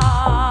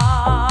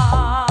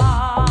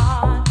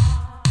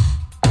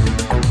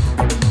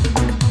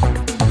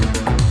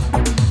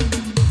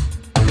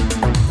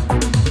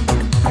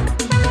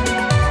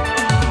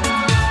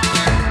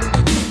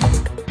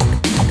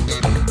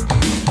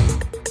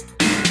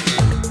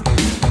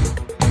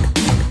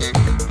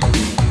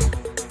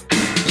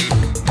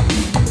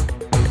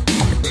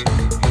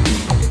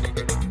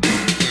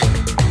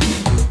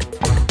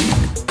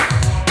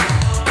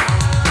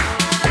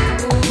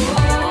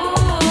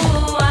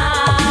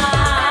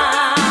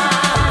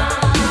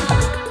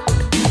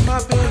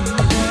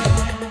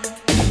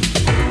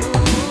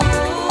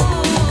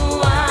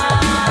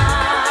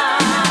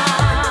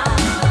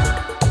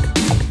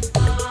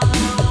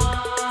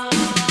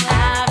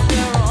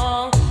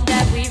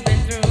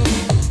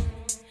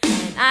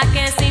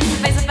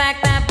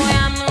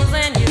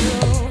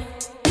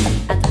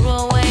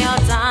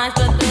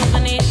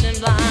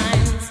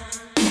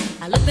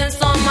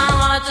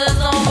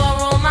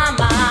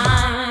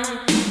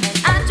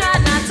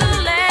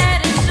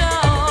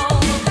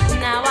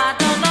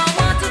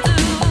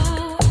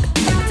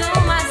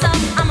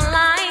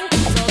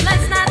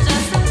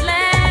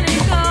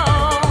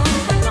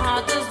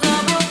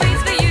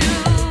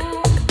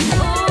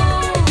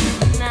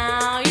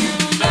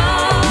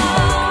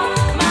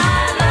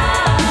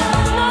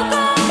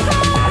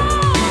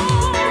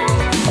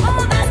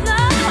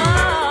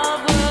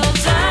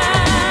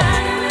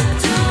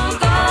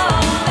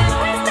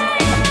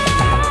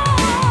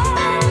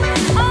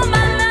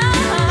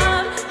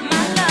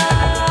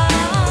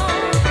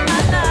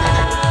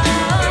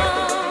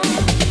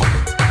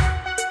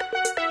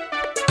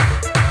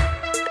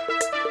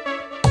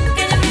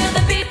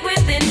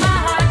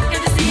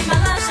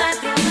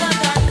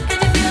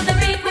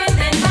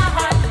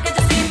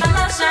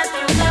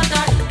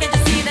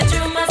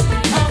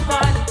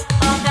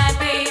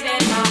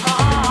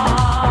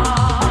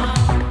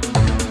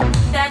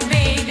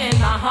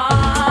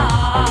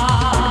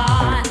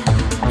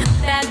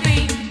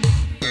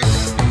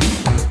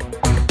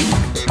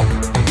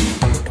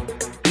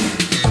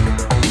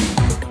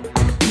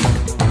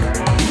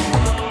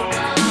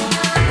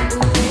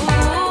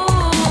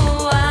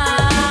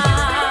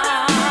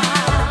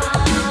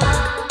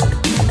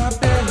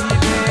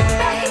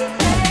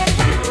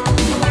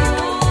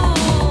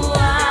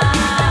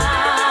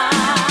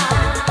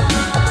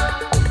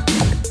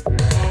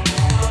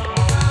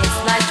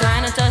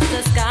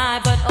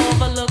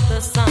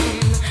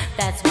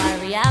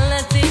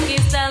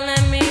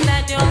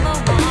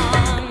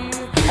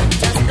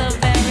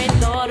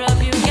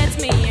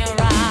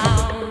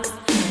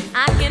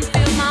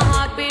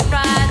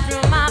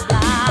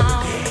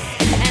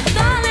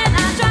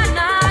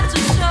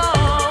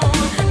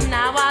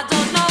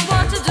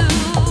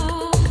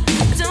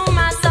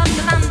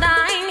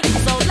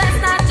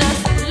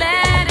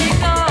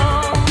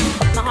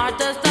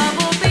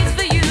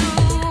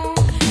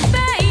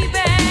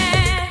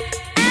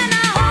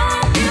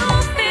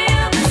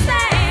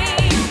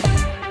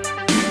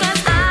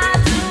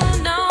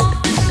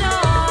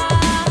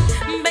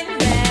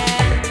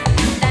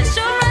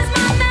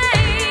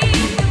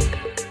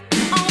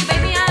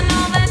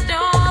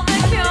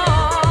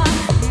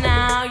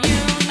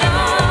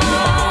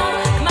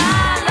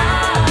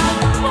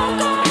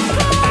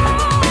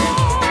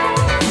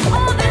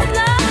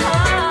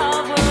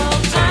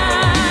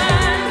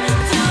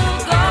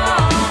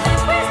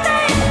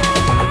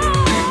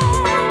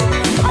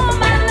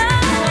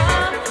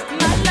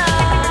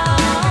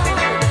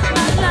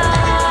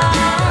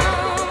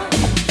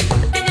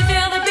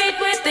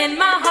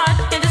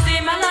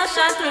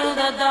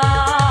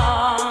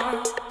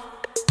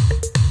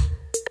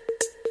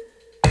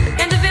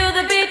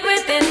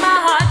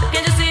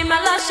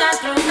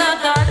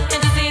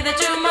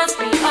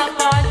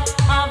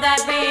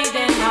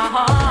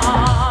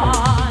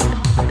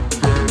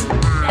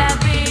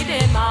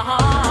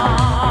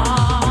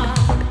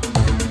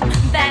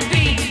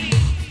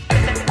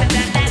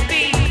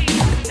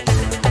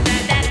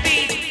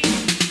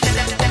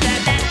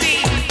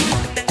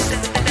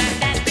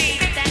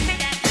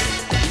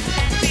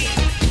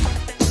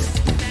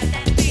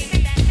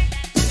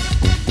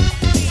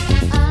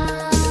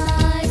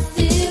 I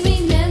still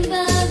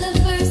remember the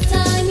first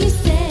time you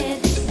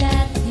said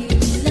that you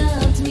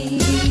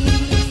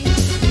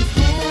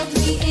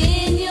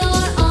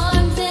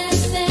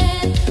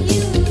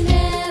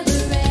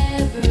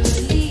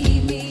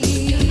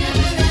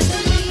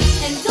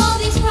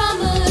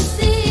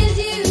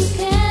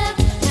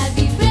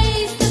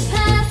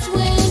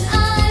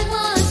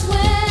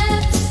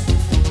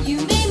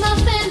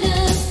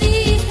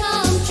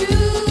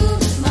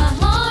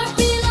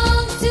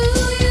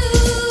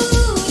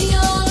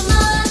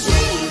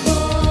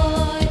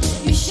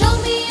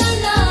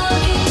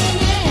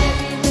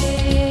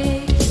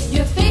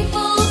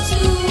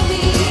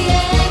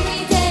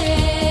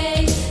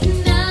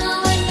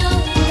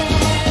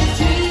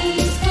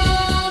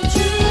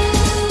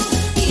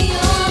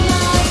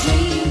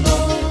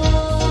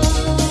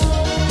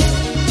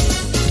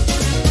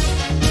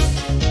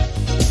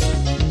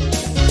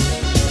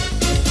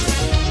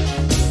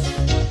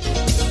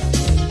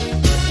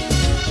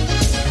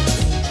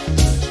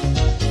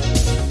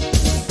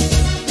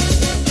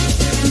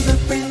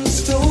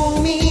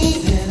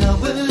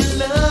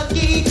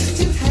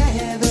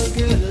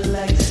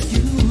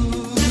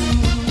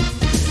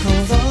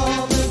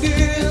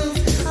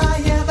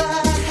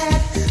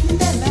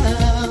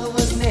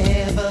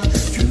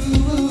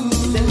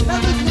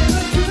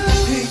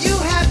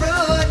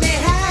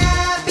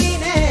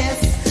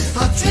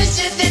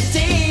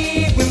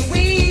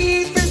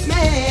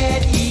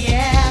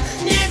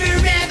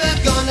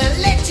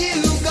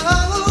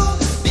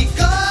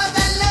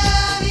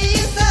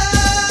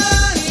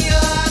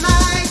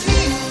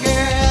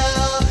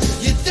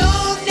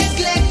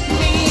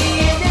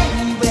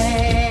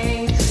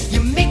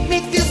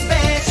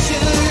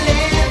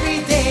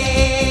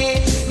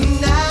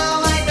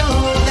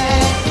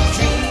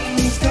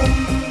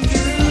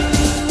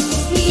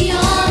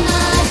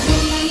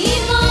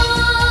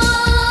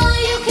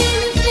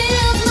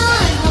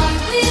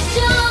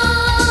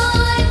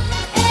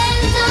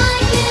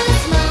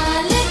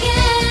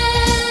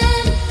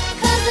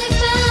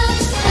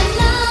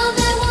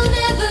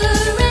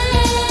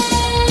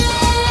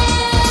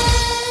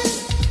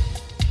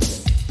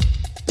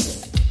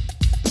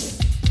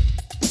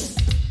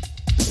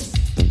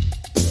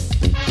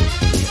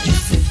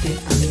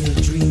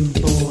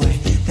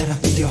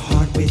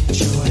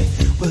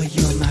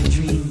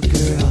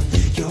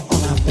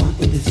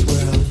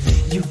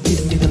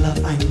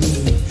I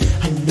need.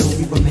 I know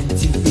we were meant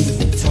to be.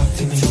 Talk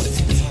to me.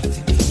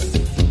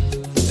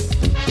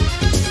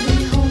 When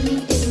you hold me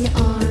in your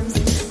arms,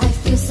 I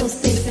feel so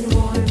safe and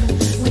warm.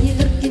 When you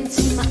look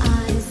into my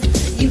eyes,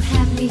 you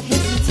have me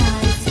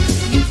hypnotized.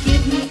 You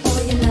give me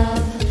all your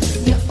love,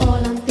 you're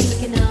all I'm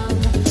thinking of.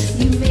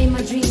 You made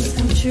my dreams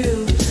come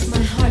true,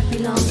 my heart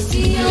belongs to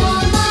you.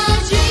 You're my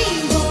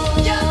dream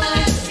boy,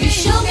 you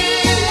show me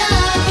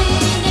love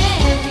in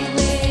every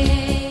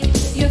way.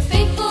 You're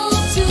faithful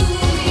to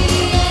me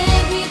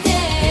every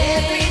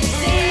day.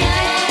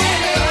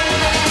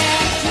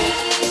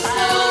 I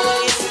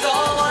always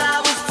thought I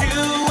was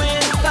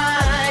doing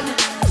fine,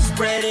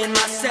 spreading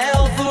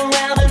myself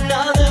around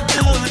another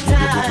good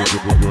time.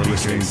 You're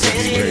listening to Then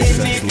DJ it hit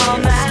me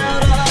from Senseless.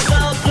 out of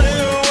the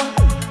blue.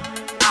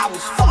 I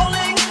was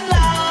falling in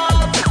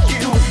love with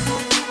you,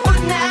 but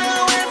now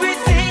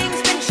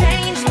everything's been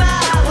changed. My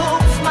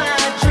hopes, my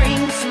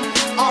dreams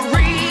are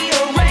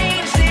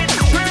rearranged. It's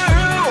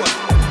true,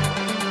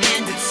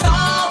 and it's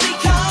all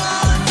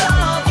because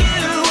of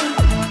you,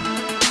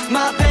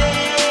 my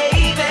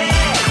baby.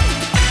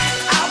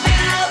 I've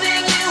been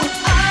loving you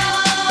all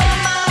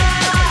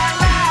my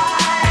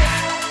life,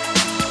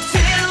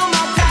 till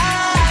my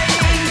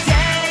dying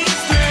days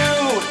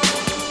through.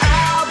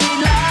 I'll be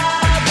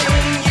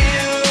loving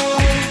you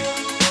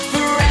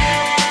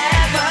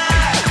forever.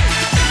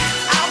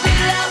 I'll be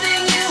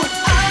loving you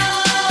all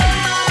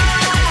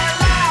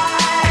my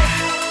life,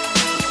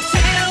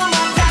 till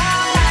my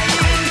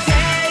dying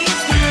days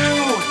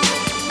through.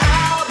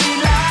 I'll be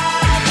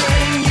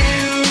loving you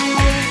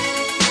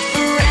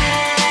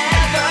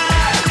forever.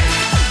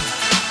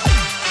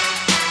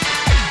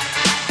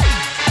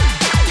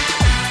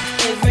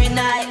 Every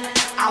night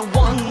I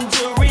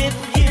wonder if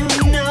you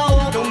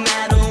know, no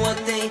matter what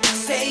they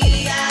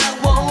say, I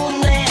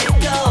won't let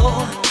go.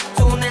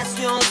 Don't ask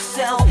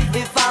yourself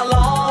if I'll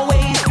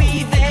always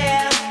be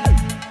there,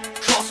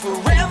 'cause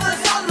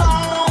forever's how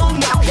long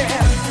I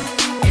care.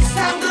 As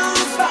time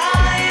goes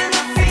by and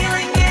the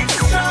feeling gets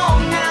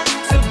stronger,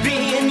 to be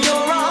in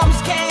your arms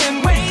can't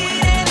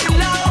wait any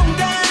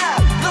longer.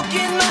 Look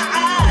in my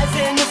eyes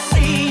and you'll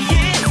see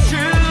it's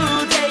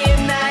true. Day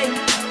and night,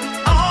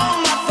 all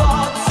my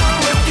thoughts are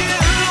with you.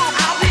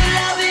 I'll be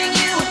loving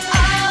you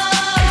all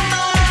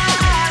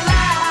my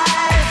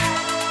life,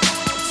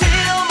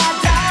 till my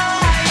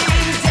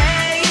dying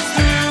days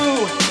through.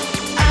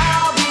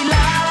 I'll be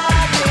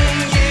loving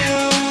you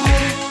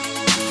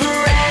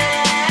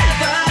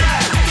forever.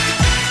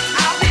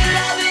 I'll be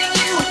loving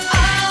you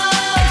all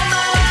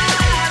my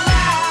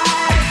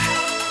life,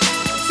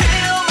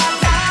 till my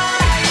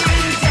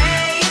dying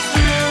days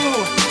through.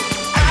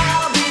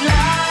 I'll be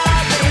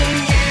loving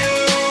you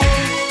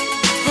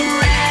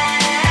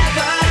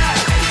forever.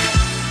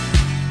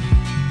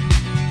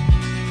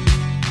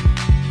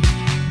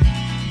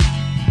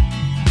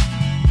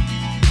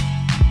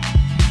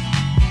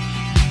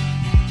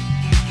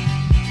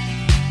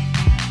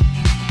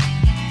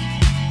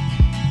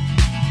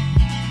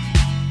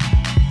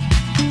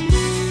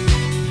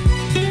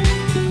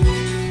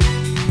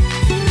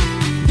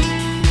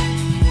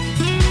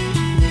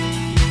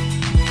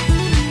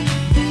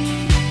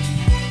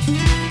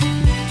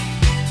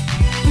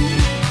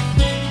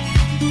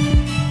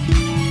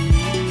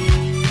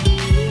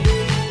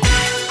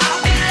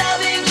 I'll be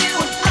loving you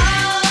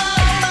all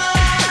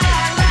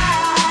my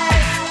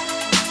life,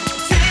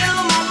 till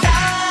my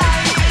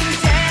dying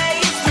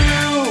days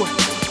through.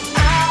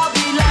 I'll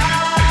be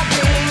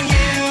loving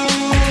you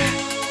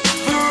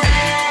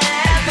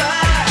forever.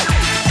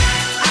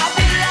 I'll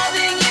be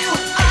loving you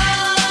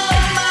all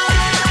my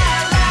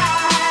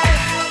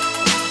life,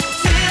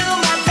 till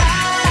my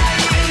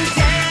dying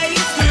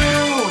days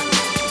through.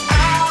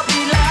 I'll be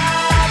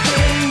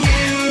loving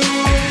you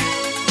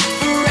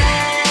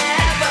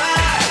forever.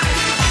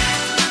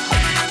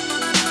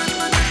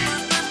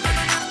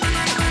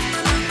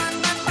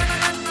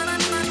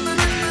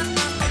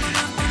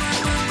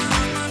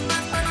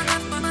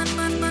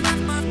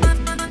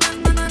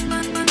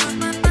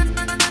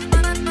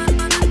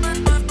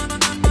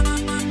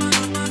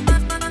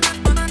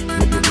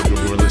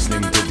 You're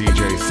listening to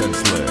DJ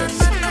Senseless.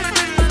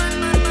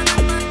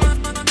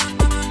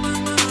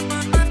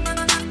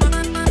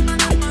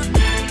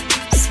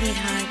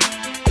 Sweetheart,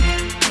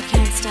 I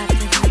can't stop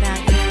thinking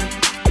about you.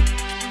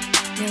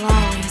 You'll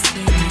always be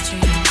in my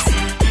dreams.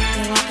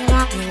 You'll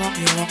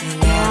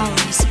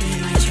always be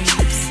in my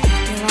dreams.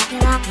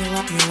 You'll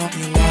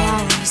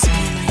always be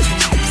in